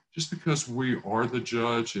 just because we are the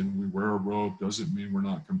judge and we wear a robe doesn't mean we're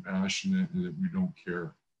not compassionate and that we don't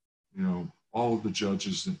care. All of the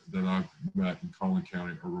judges that I've met in Collin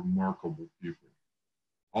County are remarkable people.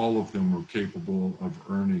 All of them are capable of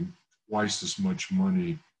earning twice as much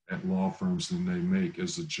money at law firms than they make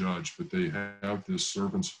as a judge, but they have this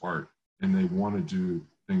servant's heart, and they want to do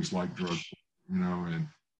things like drug, and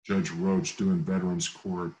Judge Roach doing Veterans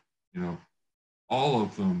Court, all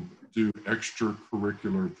of them do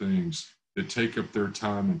extracurricular things that take up their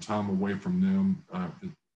time and time away from them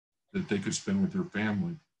that they could spend with their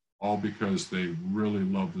family, all because they really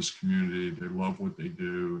love this community, they love what they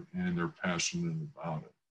do, and they're passionate about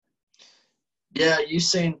it. Yeah, you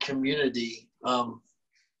saying community kind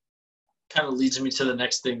of leads me to the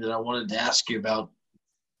next thing that I wanted to ask you about.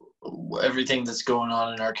 Everything that's going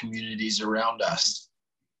on in our communities around us,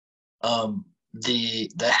 the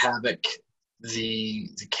havoc, the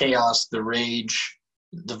chaos, the rage,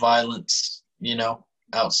 the violence,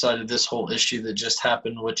 outside of this whole issue that just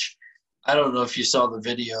happened, which I don't know if you saw the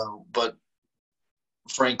video, but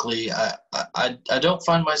frankly, I don't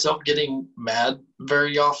find myself getting mad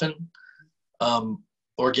very often,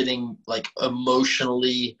 or getting like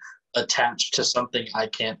emotionally attached to something I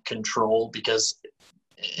can't control, because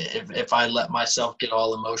if I let myself get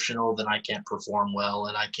all emotional, then I can't perform well,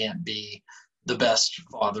 and I can't be the best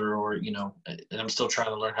father, or, and I'm still trying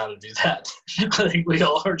to learn how to do that. I think we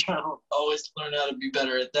all are trying to always learn how to be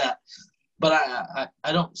better at that. But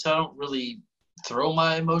I don't really throw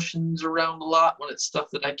my emotions around a lot when it's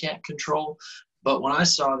stuff that I can't control. But when I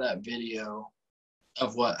saw that video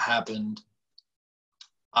of what happened,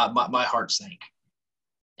 my heart sank.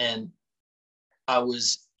 And I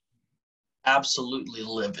was absolutely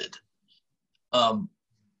livid,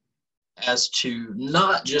 as to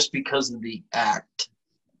not just because of the act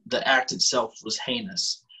itself was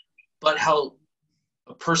heinous, but how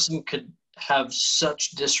a person could have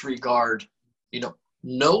such disregard,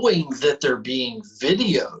 knowing that they're being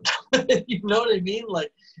videoed. You know what I mean?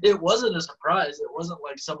 Like, it wasn't a surprise. It wasn't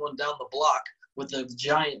like someone down the block with a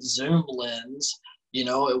giant zoom lens.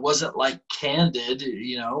 It wasn't like candid.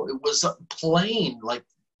 It was plain. Like,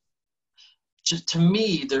 just to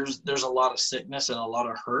me, there's a lot of sickness and a lot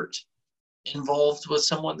of hurt involved with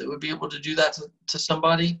someone that would be able to do that to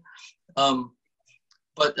somebody.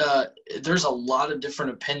 But there's a lot of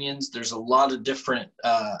different opinions. There's a lot of different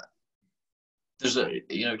there's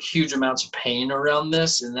huge amounts of pain around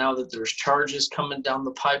this, and now that there's charges coming down the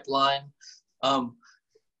pipeline,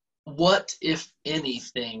 what, if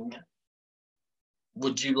anything,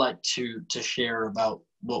 would you like to share about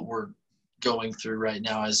what we're going through right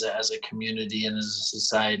now as a community and as a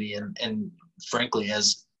society, and frankly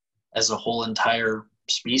as a whole entire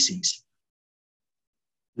species?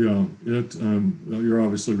 Yeah, you're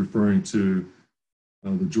obviously referring to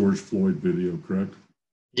the George Floyd video, correct?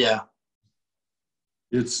 Yeah.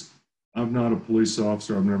 I'm not a police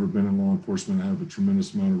officer. I've never been in law enforcement. I have a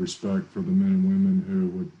tremendous amount of respect for the men and women who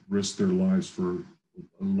would risk their lives for a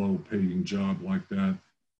low-paying job like that.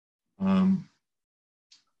 I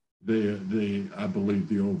believe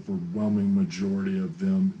the overwhelming majority of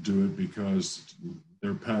them do it because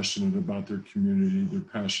they're passionate about their community. They're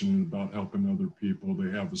passionate about helping other people. They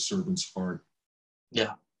have a servant's heart.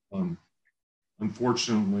 Yeah.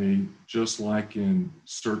 Unfortunately, just like in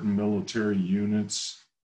certain military units,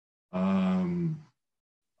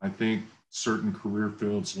 I think certain career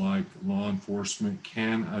fields like law enforcement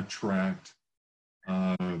can attract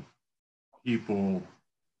people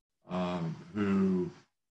who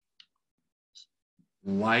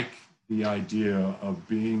like the idea of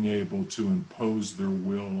being able to impose their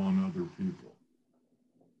will on other people.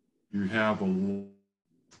 You have a lot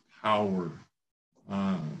of power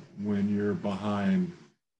when you're behind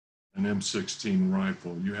an M16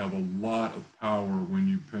 rifle. You have a lot of power when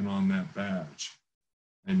you pin on that badge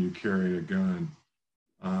and you carry a gun.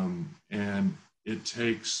 And it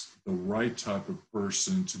takes the right type of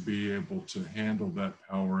person to be able to handle that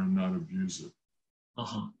power and not abuse it.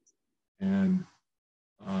 Uh-huh. And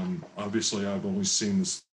obviously, I've only seen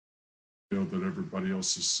this video that everybody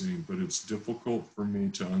else has seen, but it's difficult for me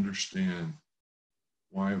to understand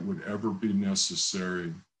why it would ever be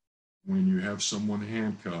necessary when you have someone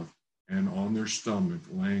handcuffed and on their stomach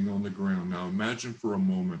laying on the ground. Now imagine for a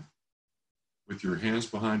moment, with your hands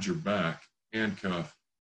behind your back, handcuffed,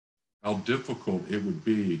 how difficult it would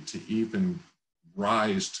be to even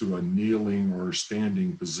rise to a kneeling or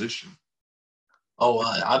standing position. Oh,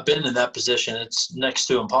 I've been in that position. It's next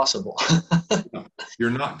to impossible.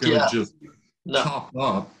 You're not going to just pop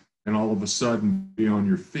up and all of a sudden be on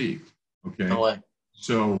your feet. Okay. No way.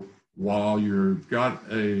 So while you've got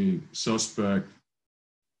a suspect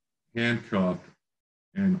handcuffed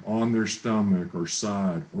and on their stomach or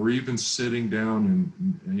side, or even sitting down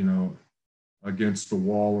and, against the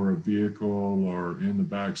wall or a vehicle or in the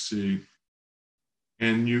back seat,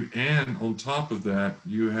 and on top of that,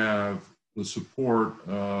 you have the support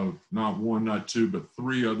of not one, not two, but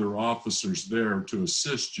three other officers there to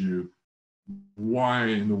assist you. Why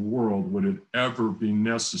in the world would it ever be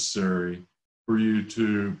necessary for you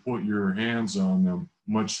to put your hands on them,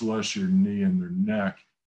 much less your knee and their neck,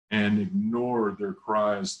 and ignore their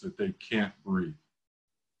cries that they can't breathe?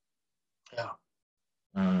 Yeah.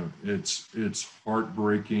 It's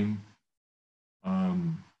heartbreaking.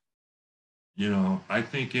 I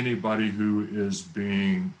think anybody who is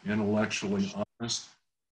being intellectually honest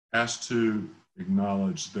has to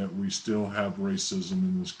acknowledge that we still have racism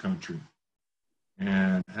in this country,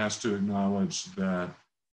 and has to acknowledge that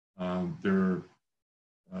there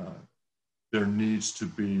needs to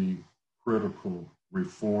be critical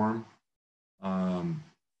reform.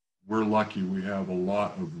 We're lucky we have a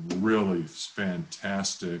lot of really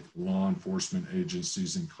fantastic law enforcement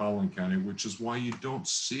agencies in Collin County, which is why you don't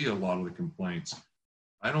see a lot of the complaints.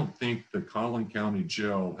 I don't think the Collin County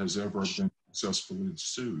Jail has ever been successfully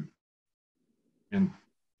sued in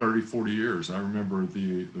 30, 40 years. I remember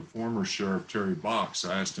the former sheriff, Terry Box,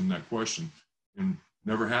 I asked him that question and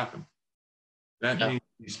never happened. That means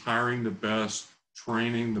he's hiring the best,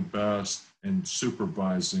 training the best, and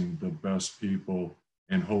supervising the best people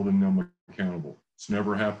and holding them accountable. It's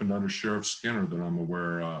never happened under Sheriff Skinner that I'm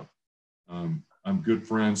aware of. I'm good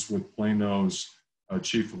friends with Plano's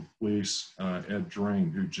Chief of Police, Ed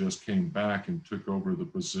Drain, who just came back and took over the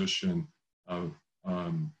position of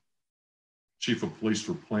Chief of Police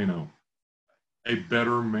for Plano. A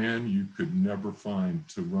better man you could never find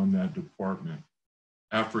to run that department.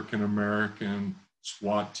 African-American,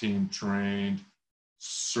 SWAT team trained,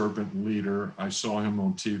 servant leader. I saw him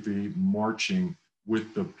on TV marching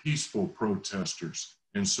with the peaceful protesters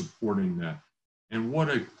and supporting that. And what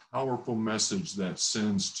a powerful message that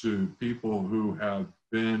sends to people who have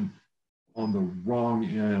been on the wrong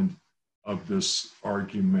end of this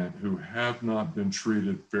argument, who have not been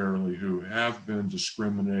treated fairly, who have been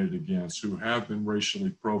discriminated against, who have been racially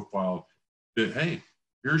profiled, that, hey,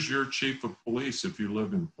 here's your chief of police if you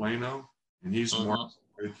live in Plano, and he's marching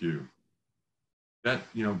with you. That,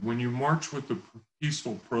 you know, when you march with the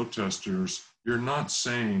peaceful protesters, you're not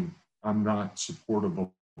saying I'm not supportive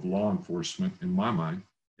of law enforcement in my mind.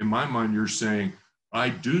 In my mind, you're saying I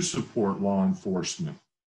do support law enforcement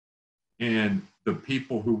and the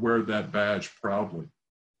people who wear that badge proudly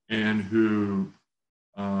and who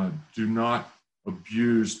do not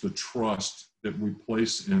abuse the trust that we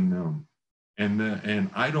place in them.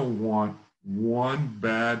 And I don't want one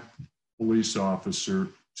bad police officer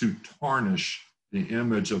to tarnish the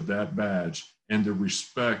image of that badge and the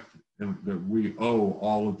respect that we owe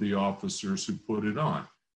all of the officers who put it on.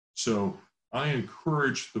 So I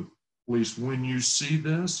encourage the police, when you see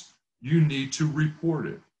this, you need to report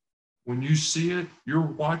it. When you see it, you're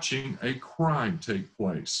watching a crime take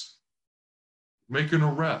place. Make an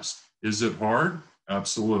arrest. Is it hard?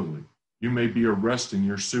 Absolutely. You may be arresting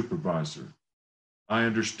your supervisor. I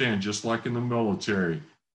understand, just like in the military,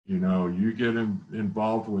 you know, you get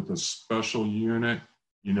involved with a special unit,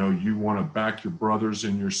 you know, you want to back your brothers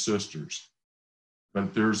and your sisters.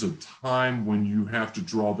 But there's a time when you have to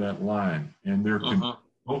draw that line. And there can be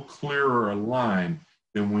no clearer a line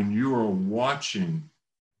than when you are watching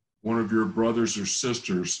one of your brothers or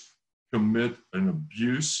sisters commit an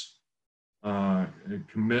abuse,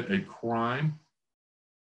 commit a crime.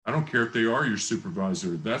 I don't care if they are your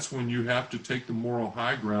supervisor. That's when you have to take the moral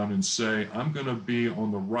high ground and say, I'm going to be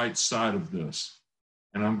on the right side of this,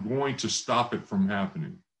 and I'm going to stop it from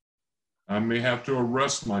happening. I may have to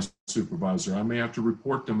arrest my supervisor. I may have to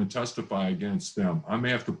report them and testify against them. I may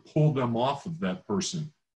have to pull them off of that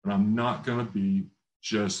person, but I'm not going to be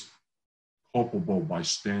just culpable by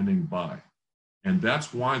standing by. And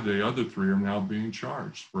that's why the other three are now being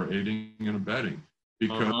charged for aiding and abetting,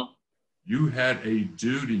 because you had a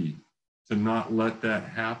duty to not let that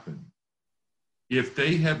happen. If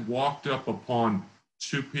they had walked up upon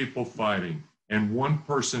two people fighting and one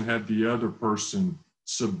person had the other person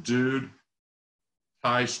subdued,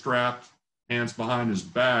 tie strapped, hands behind his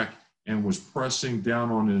back, and was pressing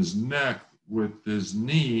down on his neck with his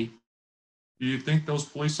knee, do you think those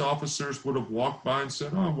police officers would have walked by and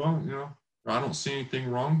said, oh, well, you know, I don't see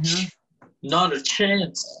anything wrong here? Not a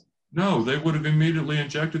chance. No, they would have immediately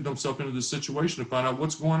injected themselves into the situation to find out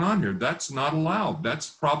what's going on here. That's not allowed. That's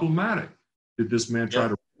problematic. Did this man try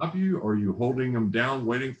to rob you? Are you holding him down,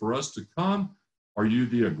 waiting for us to come? Are you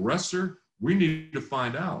the aggressor? We need to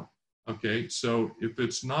find out. Okay, so if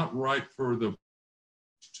it's not right for the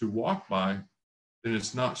to walk by, then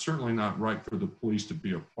it's not certainly not right for the police to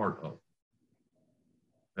be a part of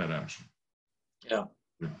that action. Yeah.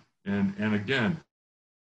 And again,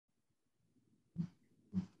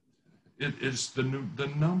 it is the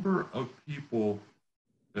number of people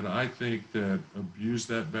that I think that abuse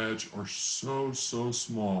that badge are so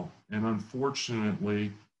small. And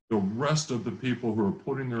unfortunately, the rest of the people who are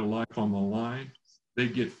putting their life on the line, they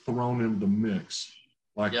get thrown into the mix.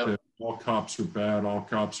 Like that all cops are bad, all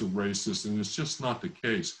cops are racist, and it's just not the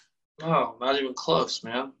case. Oh, not even close,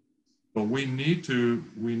 man. But we need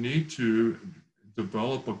to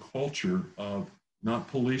develop a culture of not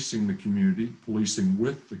policing the community, policing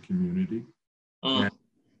with the community, and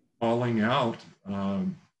calling out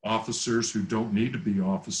officers who don't need to be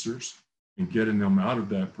officers and getting them out of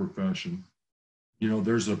that profession. You know,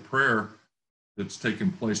 there's a prayer that's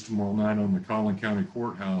taking place tomorrow night on the Collin County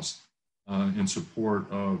Courthouse in support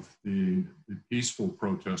of the peaceful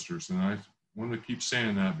protesters. And I want to keep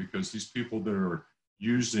saying that because these people that are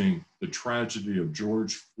using the tragedy of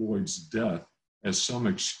George Floyd's death as some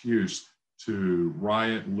excuse to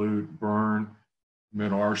riot, loot, burn,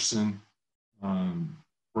 commit arson,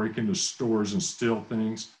 break into stores and steal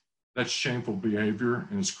things, that's shameful behavior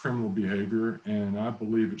and it's criminal behavior, and I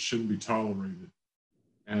believe it shouldn't be tolerated.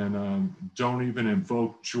 And don't even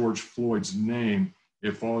invoke George Floyd's name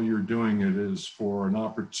if all you're doing it is for an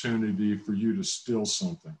opportunity for you to steal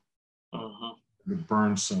something, to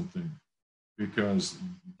burn something, because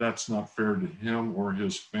that's not fair to him or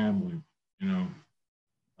his family, you know.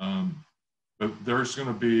 But there's going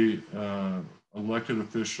to be elected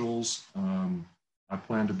officials. I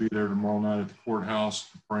plan to be there tomorrow night at the courthouse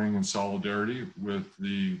praying in solidarity with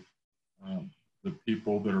the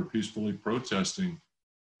people that are peacefully protesting.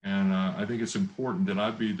 And I think it's important that I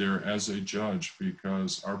be there as a judge,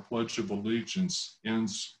 because our Pledge of Allegiance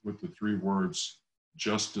ends with the 3 words,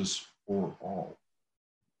 justice for all.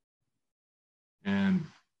 And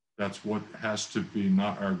that's what has to be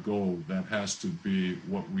not our goal. That has to be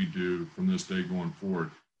what we do from this day going forward.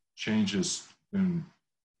 Change has been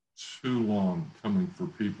too long coming for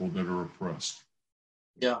people that are oppressed.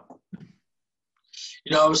 Yeah.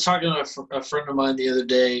 You know, I was talking to a friend of mine the other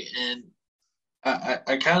day, and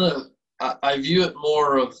I kind of I view it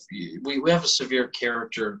more of we have a severe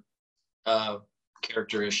character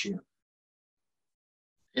issue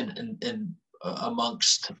in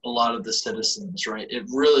amongst a lot of the citizens, right? It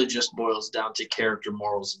really just boils down to character,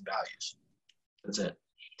 morals, and values. That's it.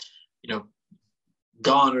 You know,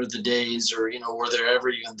 gone are the days, or, you know, were there ever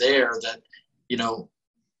even there that, you know,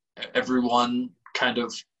 everyone kind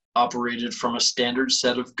of operated from a standard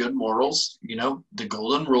set of good morals, you know, the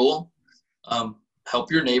golden rule,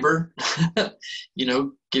 help your neighbor, you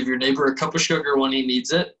know, give your neighbor a cup of sugar when he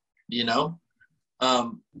needs it, you know,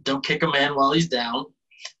 don't kick a man while he's down,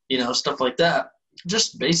 you know, stuff like that.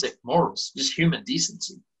 Just basic morals, just human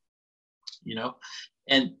decency, you know.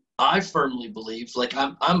 And I firmly believe, like,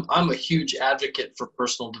 I'm a huge advocate for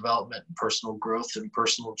personal development and personal growth and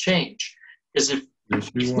personal change. Because if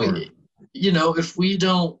we, you know, if we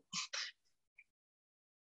don't,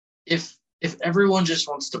 if everyone just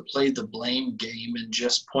wants to play the blame game and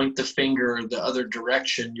just point the finger the other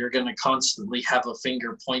direction, you're going to constantly have a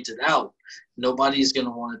finger pointed out. Nobody's going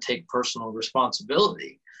to want to take personal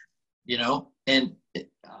responsibility, you know. And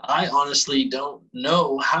I honestly don't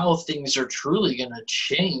know how things are truly going to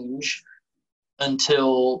change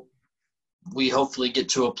until we hopefully get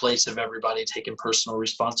to a place of everybody taking personal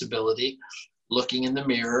responsibility, looking in the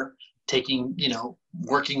mirror, taking, you know,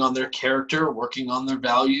 working on their character, working on their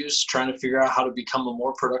values, trying to figure out how to become a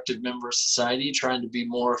more productive member of society, trying to be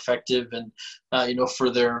more effective and, you know, for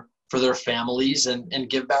their families, and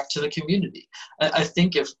give back to the community. I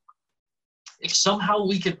think if somehow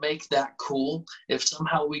we could make that cool, if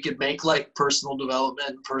somehow we could make, like, personal development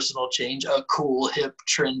and personal change a cool, hip,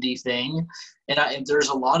 trendy thing, and there's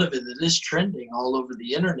a lot of it that is trending all over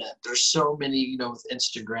the internet. There's so many, you know, with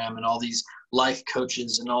Instagram and all these life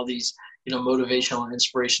coaches and all these, you know, motivational and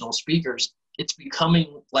inspirational speakers. It's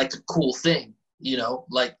becoming like a cool thing, you know,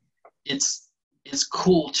 like it's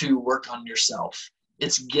cool to work on yourself.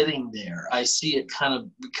 It's getting there. I see it kind of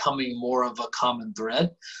becoming more of a common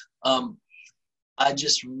thread. I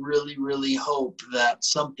just really, really hope that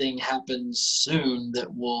something happens soon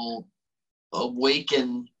that will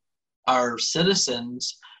awaken our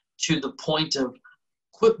citizens to the point of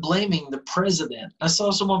quit blaming the president. I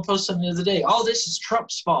saw someone post something the other day, oh, this is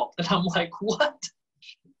Trump's fault. And I'm like, what?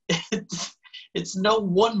 It's no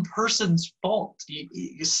one person's fault.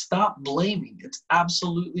 You stop blaming. It's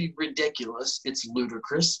absolutely ridiculous. It's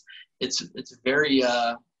ludicrous. It's a very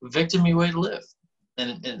victim-y way to live,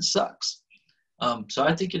 and it sucks. So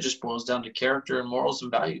I think it just boils down to character and morals and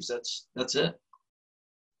values. That's it.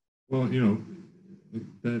 Well, you know,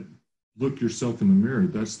 that look yourself in the mirror,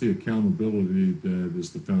 that's the accountability that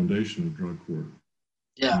is the foundation of drug court.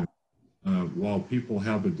 Yeah. While people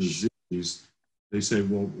have a disease, they say,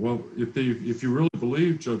 well, if you really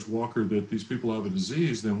believe, Judge Walker, that these people have a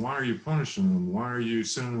disease, then why are you punishing them? Why are you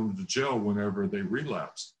sending them to jail whenever they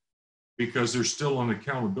relapse? Because there's still an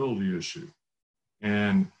accountability issue.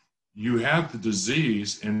 And you have the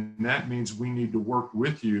disease, and that means we need to work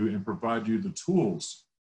with you and provide you the tools.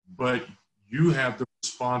 But you have the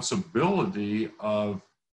responsibility of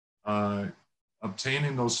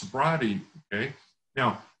obtaining those sobriety, okay?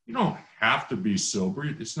 Now, you don't have to be sober.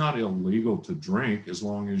 It's not illegal to drink as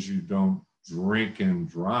long as you don't drink and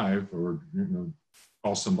drive or, you know,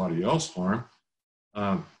 cause somebody else harm.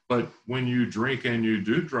 But when you drink and you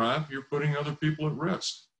do drive, you're putting other people at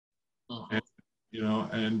risk. Uh-huh. And, you know,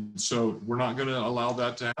 and so we're not going to allow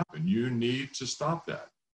that to happen. You need to stop that.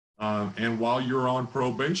 And while you're on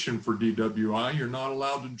probation for DWI, you're not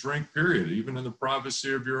allowed to drink, period, even in the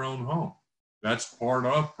privacy of your own home. That's part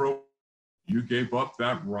of probation. You gave up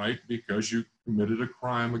that right because you committed a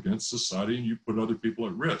crime against society and you put other people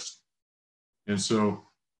at risk. And so,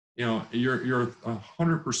 you know, you're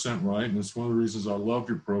 100% right. And it's one of the reasons I love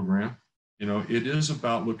your program. You know, it is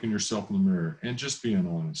about looking yourself in the mirror and just being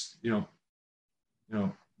honest. You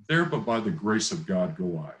know, there but by the grace of God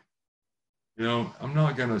go I. You know, I'm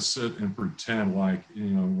not going to sit and pretend like, you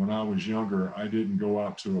know, when I was younger, I didn't go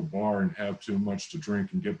out to a bar and have too much to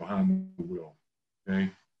drink and get behind the wheel. Okay.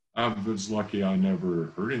 I was lucky I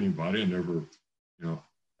never hurt anybody. I never, you know,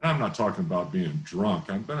 and I'm not talking about being drunk.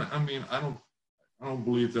 I don't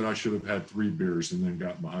believe that I should have had 3 beers and then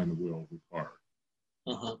got behind the wheel of the car.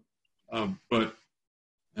 Uh-huh. But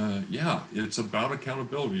yeah, it's about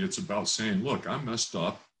accountability. It's about saying, look, I messed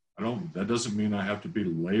up. That doesn't mean I have to be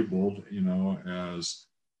labeled, as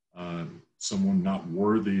someone not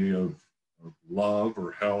worthy of love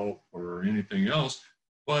or help or anything else,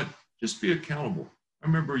 but just be accountable. I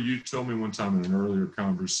remember you told me one time in an earlier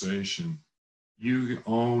conversation, you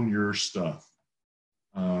own your stuff.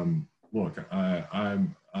 Look, I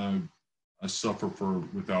suffer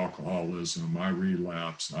with alcoholism. I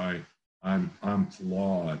relapse. I'm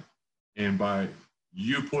flawed, and by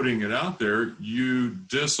you putting it out there, you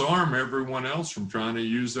disarm everyone else from trying to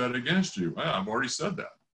use that against you. I've already said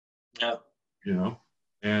that. Yeah.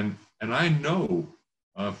 And I know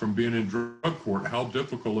from being in drug court how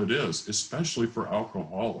difficult it is, especially for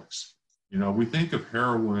alcoholics. We think of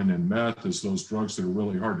heroin and meth as those drugs that are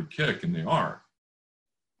really hard to kick, and they are,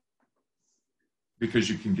 because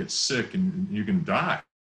you can get sick and you can die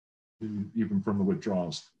even from the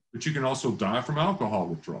withdrawals, but you can also die from alcohol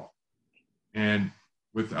withdrawal. And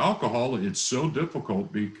with alcohol, it's so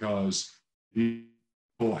difficult because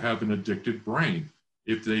people have an addicted brain.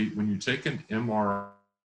 When you take an MRI,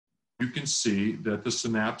 you can see that the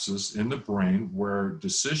synapses in the brain where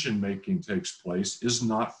decision making takes place is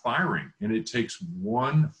not firing. And it takes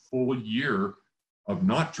 1 full year of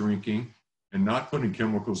not drinking and not putting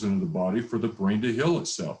chemicals into the body for the brain to heal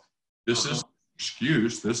itself. This is an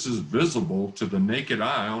excuse. This is visible to the naked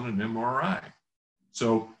eye on an MRI.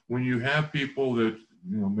 So when you have people that,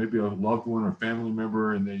 maybe a loved one or family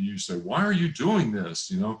member, and you say, why are you doing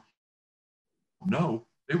this? No,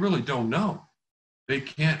 they really don't know. They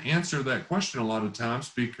can't answer that question a lot of times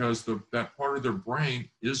because that part of their brain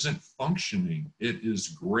isn't functioning. It is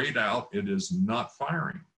grayed out. It is not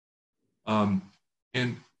firing. And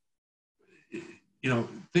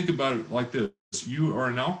think about it like this. You are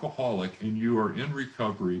an alcoholic and you are in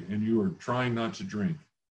recovery and you are trying not to drink.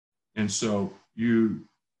 And so you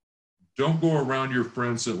don't go around your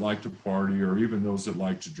friends that like to party or even those that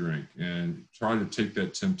like to drink and try to take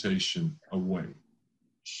that temptation away.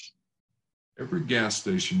 Every gas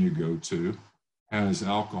station you go to has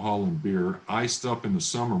alcohol and beer iced up in the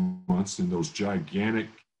summer months in those gigantic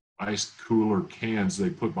ice cooler cans they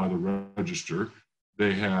put by the register.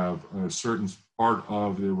 They have a certain part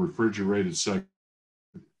of the refrigerated section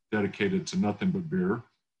dedicated to nothing but beer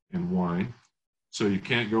and wine. So you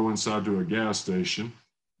can't go inside to a gas station.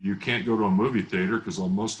 You can't go to a movie theater because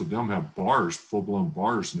most of them have bars, full-blown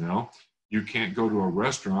bars now. You can't go to a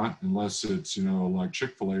restaurant unless it's, like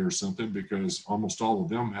Chick-fil-A or something, because almost all of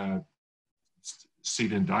them have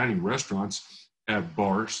seat-in dining restaurants, have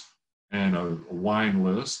bars and a wine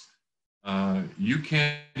list. You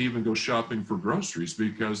can't even go shopping for groceries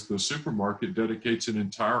because the supermarket dedicates an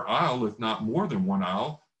entire aisle, if not more than one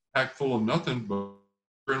aisle, packed full of nothing but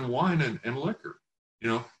wine and liquor.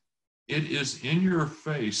 It is in your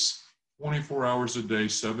face 24 hours a day,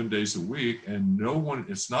 7 days a week, and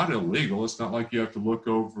it's not illegal. It's not like you have to look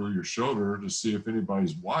over your shoulder to see if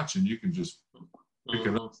anybody's watching. You can just pick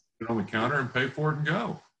it up, put it on the counter and pay for it and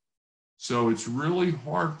go. So it's really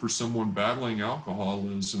hard for someone battling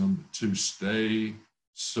alcoholism to stay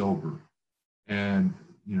sober. And,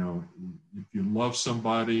 if you love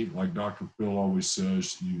somebody, like Dr. Phil always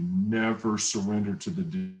says, you never surrender to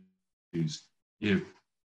the disease.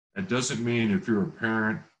 That doesn't mean if you're a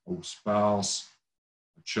parent, a spouse,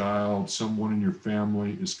 a child, someone in your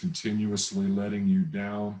family is continuously letting you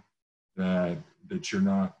down, that you're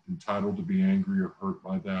not entitled to be angry or hurt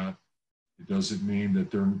by that. It doesn't mean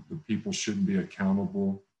that the people shouldn't be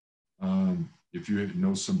accountable. If you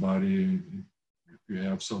know somebody, if you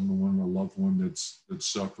have someone, a loved one that's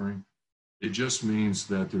suffering, it just means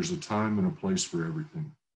that there's a time and a place for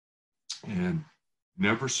everything. And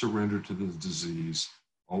never surrender to the disease.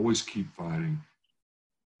 Always keep fighting.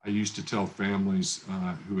 I used to tell families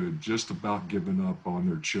who had just about given up on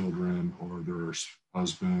their children or their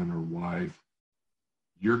husband or wife,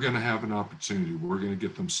 you're going to have an opportunity. We're going to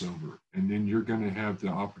get them sober. And then you're going to have the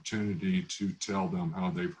opportunity to tell them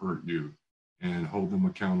how they've hurt you and hold them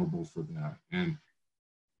accountable for that. And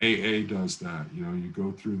AA does that. You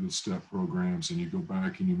go through the step programs and you go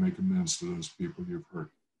back and you make amends to those people you've hurt.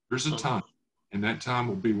 There's a time, and that time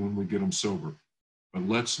will be when we get them sober. But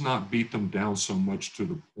let's not beat them down so much to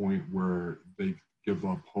the point where they give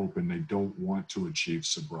up hope and they don't want to achieve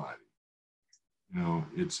sobriety.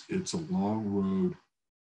 It's a long road.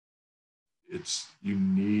 You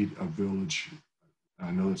need a village.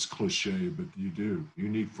 I know it's cliche, but you do. You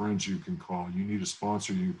need friends you can call. You need a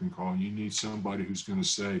sponsor you can call. You need somebody who's going to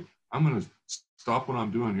say, I'm going to stop what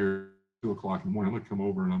I'm doing here at 2 o'clock in the morning. I'm going to come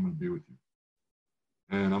over and I'm going to be with you.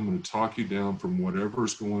 and I'm going to talk you down from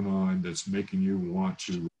whatever's going on that's making you want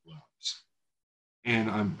to relapse.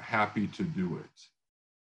 And I'm happy to do it,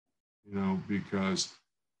 you know, because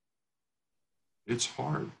it's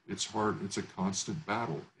hard. It's hard. It's a constant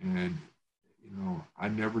battle. And, you know, I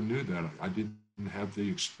never knew that. I didn't have the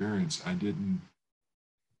experience. I didn't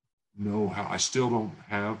know how. I still don't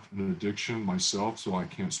have an addiction myself, so I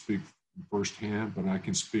can't speak firsthand, but I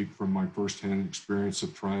can speak from my firsthand experience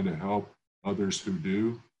of trying to help others who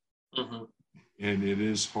do. Mm-hmm. And it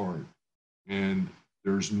is hard. And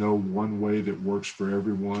there's no one way that works for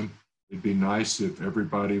everyone. It'd be nice if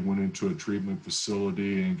everybody went into a treatment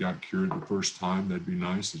facility and got cured the first time. That'd be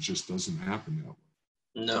nice. It just doesn't happen that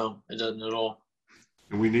way. No, it doesn't at all.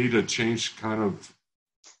 And we need to change kind of,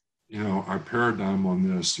 you know, our paradigm on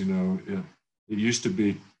this. You know, it used to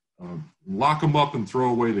be lock them up and throw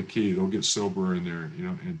away the key. They'll get sober in there, you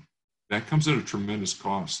know, and that comes at a tremendous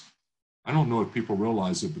cost. I don't know if people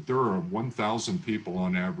realize it, but there are 1,000 people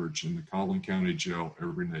on average in the Collin County Jail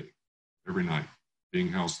every night being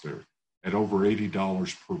housed there at over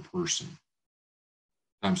 $80 per person,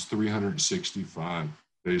 times 365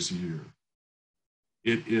 days a year.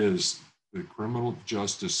 It is, the criminal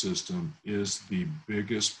justice system is the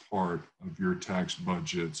biggest part of your tax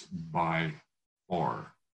budgets by far.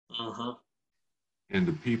 Uh-huh. And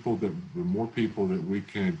the more people that we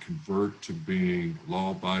can convert to being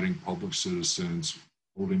law-abiding public citizens,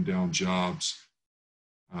 holding down jobs,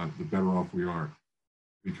 the better off we are.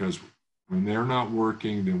 Because when they're not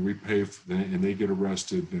working, then we pay for them, and they get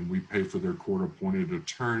arrested, then we pay for their court-appointed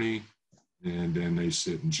attorney, and then they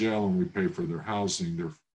sit in jail, and we pay for their housing,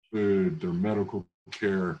 their food, their medical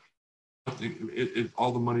care.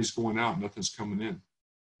 All the money's going out, nothing's coming in.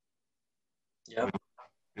 Yep.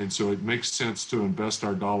 And so it makes sense to invest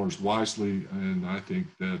our dollars wisely, and I think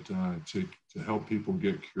that to help people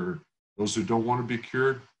get cured. Those who don't want to be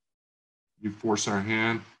cured, you force our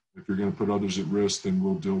hand. If you're going to put others at risk, then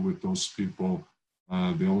we'll deal with those people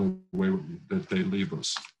the only way that they leave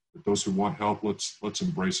us. But those who want help, let's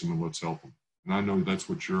embrace them and let's help them. And I know that's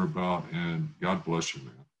what you're about, and God bless you,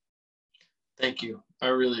 man. Thank you. I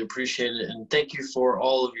really appreciate it. And thank you for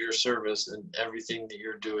all of your service and everything that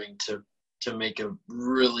you're doing to make a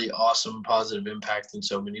really awesome, positive impact in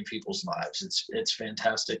so many people's lives. It's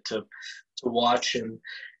fantastic to watch,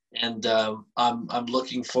 and I'm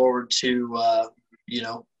looking forward to you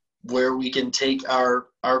know, where we can take our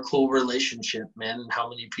cool relationship, man, and how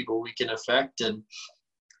many people we can affect, and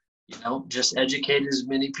you know, just educate as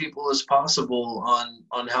many people as possible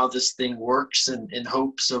on how this thing works, and in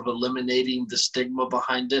hopes of eliminating the stigma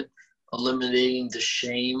behind it, eliminating the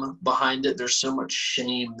shame behind it. There's so much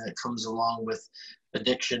shame that comes along with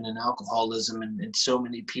addiction and alcoholism, and so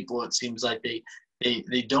many people, it seems like they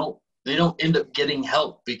don't end up getting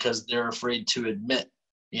help because they're afraid to admit,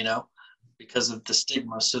 you know, because of the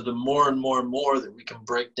stigma. So the more and more and more that we can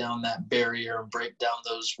break down that barrier and break down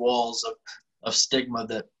those walls of stigma,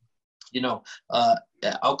 that, you know,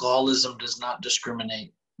 alcoholism does not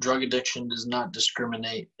discriminate. Drug addiction does not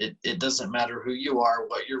discriminate. It doesn't matter who you are,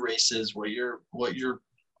 what your race is, what your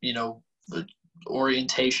you know,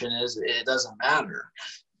 orientation is. It doesn't matter.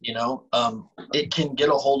 You know, it can get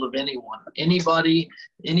a hold of anyone, anybody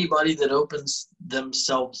that opens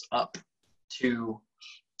themselves up to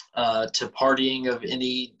partying of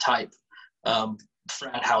any type.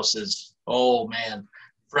 Frat houses. Oh man,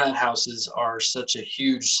 frat houses are such a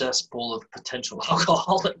huge cesspool of potential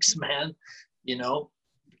alcoholics, man. You know,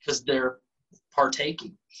 because they're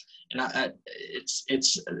partaking. And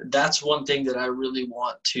that's one thing that I really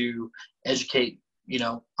want to educate, you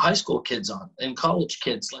know, high school kids on, and college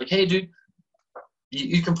kids. Like, hey, dude,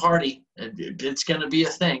 you can party. It's going to be a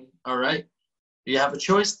thing. All right. You have a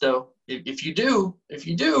choice though. If you do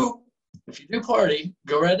party,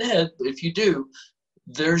 go right ahead. But if you do,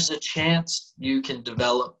 there's a chance you can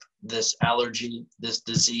develop this allergy, this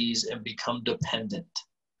disease, and become dependent.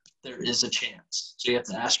 There is a chance. So you have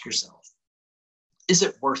to ask yourself, is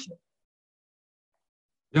it worth it?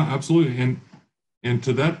 Yeah, absolutely. And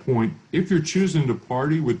to that point, if you're choosing to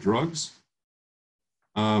party with drugs,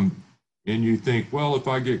 and you think, well, if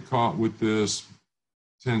I get caught with this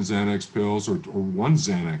 10 Xanax pills or one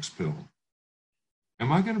Xanax pill,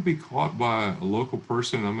 am I going to be caught by a local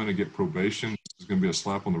person? I'm going to get probation. This is going to be a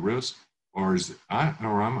slap on the wrist, or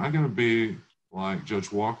am I going to be like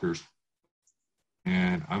Judge Walker's,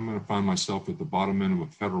 and I'm going to find myself at the bottom end of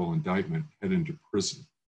a federal indictment, head into prison?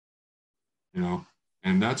 You know,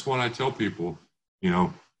 and that's what I tell people. You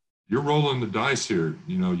know, you're rolling the dice here.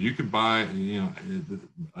 You know, you could buy, you know,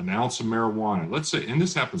 an ounce of marijuana. Let's say, and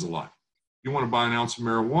this happens a lot. You want to buy an ounce of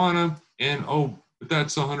marijuana, and but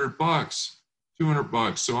that's $100,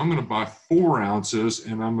 $200. So I'm going to buy 4 ounces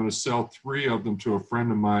and I'm going to sell 3 of them to a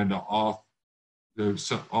friend of mine to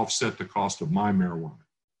offset the cost of my marijuana.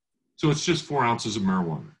 So it's just 4 ounces of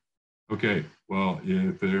marijuana. Okay, well,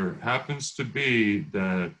 if there happens to be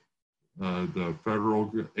that the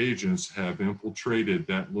federal agents have infiltrated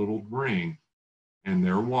that little ring and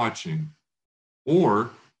they're watching, or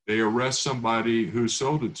they arrest somebody who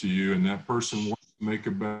sold it to you and that person wants to make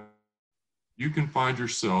a bet, you can find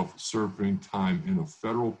yourself serving time in a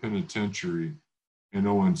federal penitentiary and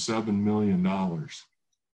owing $7 million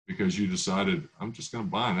because you decided, I'm just going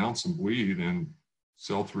to buy an ounce of weed and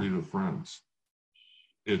sell 3 to friends.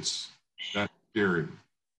 It's that scary.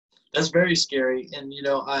 That's very scary. And, you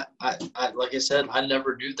know, I like I said, I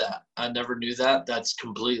never knew that. I never knew that. That's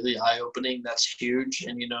completely eye-opening. That's huge.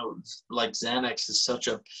 And, you know, like Xanax is such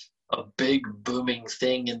a big booming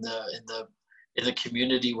thing in the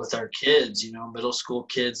community with our kids, you know, middle school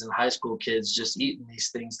kids and high school kids just eating these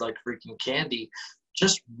things like freaking candy.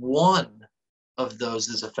 Just one of those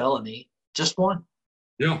is a felony. Just one.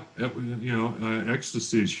 Yeah, you know,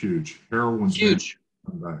 ecstasy is huge. Heroin's huge.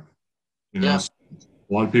 Back. You know, yeah.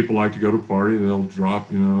 A lot of people like to go to a party. They'll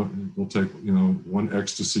drop, you know, they'll take, you know, 1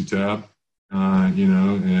 ecstasy tab, you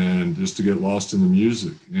know, and just to get lost in the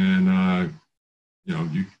music. And, you know,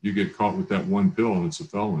 you get caught with that 1 pill and it's a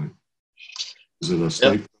felony. Is it a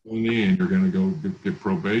state felony and you're going to go get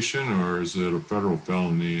probation, or is it a federal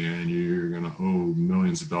felony and you're going to owe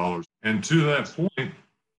millions of dollars? And to that point,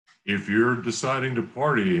 if you're deciding to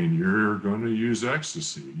party and you're going to use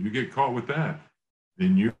ecstasy, you get caught with that,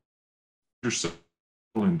 then you yourself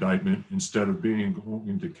indictment. Instead of being going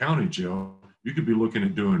into county jail, you could be looking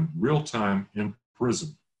at doing real time in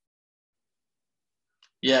prison.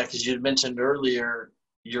 Yeah, because you mentioned earlier,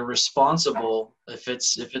 you're responsible if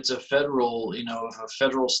it's a federal, you know, if a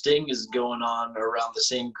federal sting is going on around the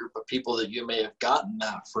same group of people that you may have gotten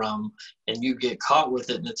that from, and you get caught with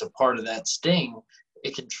it and it's a part of that sting,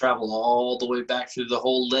 it can travel all the way back through the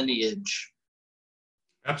whole lineage.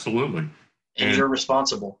 Absolutely. And you're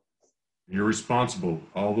responsible. You're responsible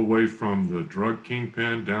all the way from the drug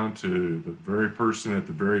kingpin down to the very person at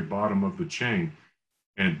the very bottom of the chain.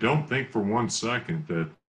 And don't think for 1 second that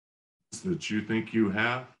you think you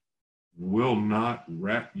have will not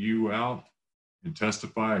rat you out and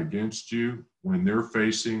testify against you when they're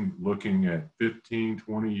looking at 15,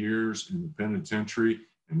 20 years in the penitentiary,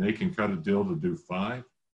 and they can cut a deal to do 5.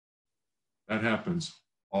 That happens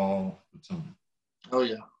all the time. Oh,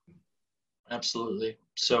 yeah. Absolutely.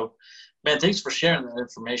 So, man, thanks for sharing that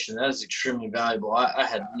information. That is extremely valuable. I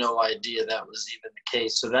had no idea that was even the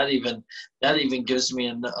case. So that even gives me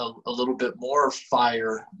a little bit more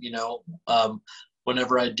fire, you know,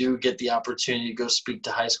 whenever I do get the opportunity to go speak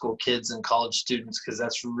to high school kids and college students, because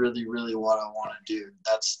that's really, really what I want to do.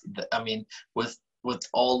 I mean, with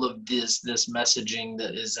all of this messaging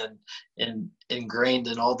that is ingrained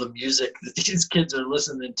in all the music that these kids are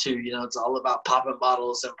listening to, you know, it's all about popping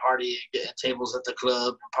bottles and partying, getting tables at the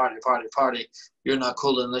club, party. You're not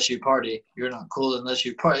cool unless you party. You're not cool unless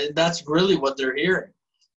you party. That's really what they're hearing.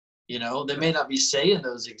 You know, they may not be saying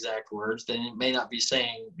those exact words. They may not be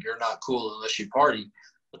saying you're not cool unless you party,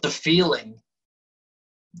 but the feeling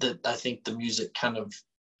that I think the music kind of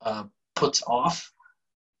puts off,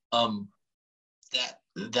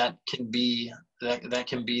 that can be the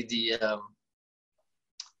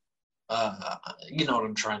you know what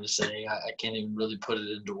I'm trying to say. I can't even really put it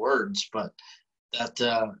into words, but that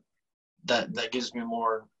gives me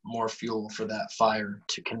more fuel for that fire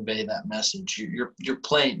to convey that message. You're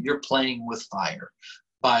playing with fire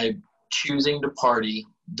by choosing to party.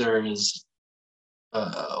 There is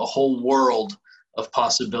a whole world of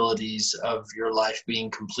possibilities of your life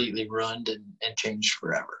being completely ruined and changed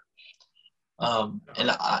forever. And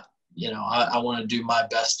I want to do my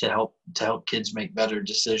best to help kids make better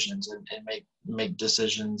decisions and make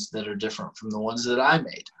decisions that are different from the ones that I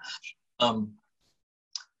made.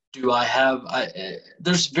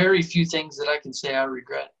 There's very few things that I can say I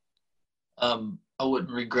regret. I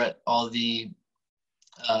wouldn't regret all the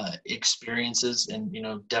experiences, and, you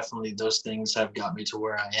know, definitely those things have got me to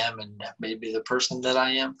where I am and have made me the person that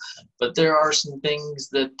I am. But there are some things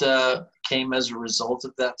that came as a result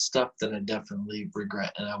of that stuff that I definitely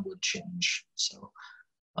regret and I would change. So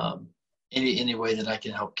any way that I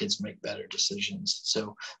can help kids make better decisions.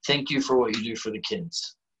 So thank you for what you do for the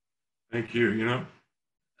kids. Thank you. You know,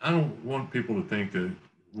 I don't want people to think that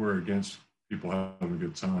we're against people having a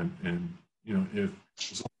good time. And, you know,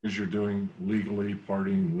 as long as you're doing legally,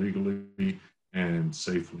 partying legally and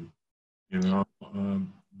safely, you know,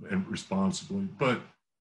 and responsibly. But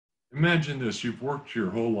imagine this: you've worked your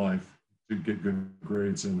whole life to get good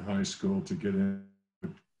grades in high school, to get into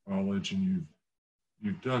college, and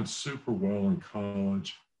you've done super well in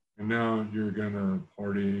college, and now you're going to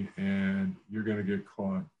party and you're going to get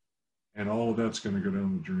caught, and all of that's going to go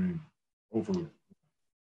down the drain over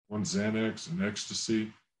one Xanax and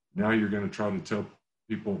ecstasy. Now you're going to try to tell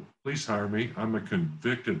people, please hire me. I'm a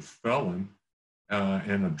convicted felon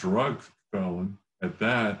and a drug felon at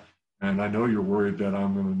that. And I know you're worried that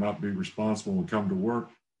I'm going to not be responsible and come to work.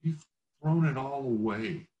 You've thrown it all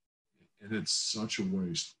away. And it's such a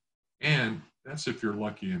waste. And that's if you're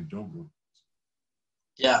lucky and don't go.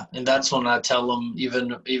 Yeah, and that's when I tell them, even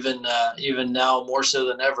now more so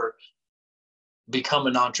than ever, become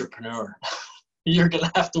an entrepreneur. You're going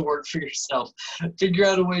to have to work for yourself. Figure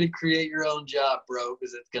out a way to create your own job, bro,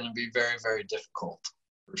 because it's going to be very, very difficult.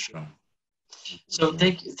 For sure. So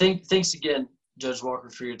thanks again, Judge Walker,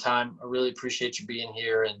 for your time. I really appreciate you being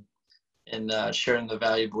here and sharing the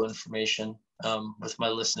valuable information with my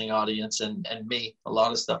listening audience and me. A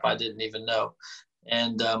lot of stuff I didn't even know.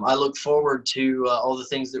 And I look forward to all the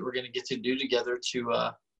things that we're going to get to do together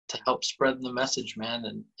to help spread the message,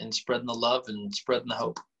 man, and spreading the love and spreading the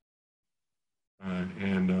hope.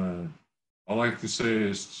 And all I can say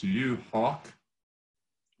is to you, Hawk.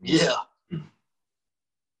 Yeah.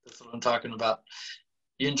 That's what I'm talking about.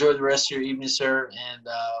 You enjoy the rest of your evening, sir, and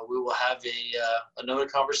we will have another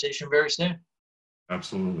conversation very soon.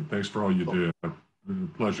 Absolutely. Thanks for all you do. It's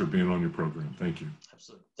a pleasure being on your program. Thank you.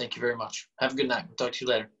 Absolutely. Thank you very much. Have a good night. We'll talk to you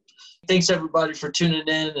later. Thanks, everybody, for tuning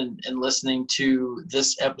in and listening to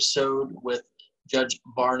this episode with Judge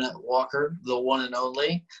Barnett Walker, the one and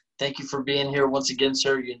only. Thank you for being here once again,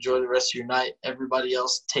 sir. You enjoy the rest of your night. Everybody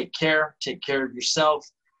else, take care. Take care of yourself.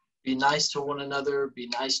 Be nice to one another. Be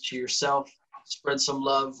nice to yourself. Spread some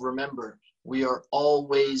love. Remember, we are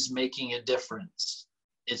always making a difference.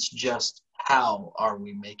 It's just how are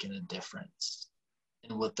we making a difference?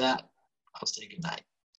 And with that, I'll say good night.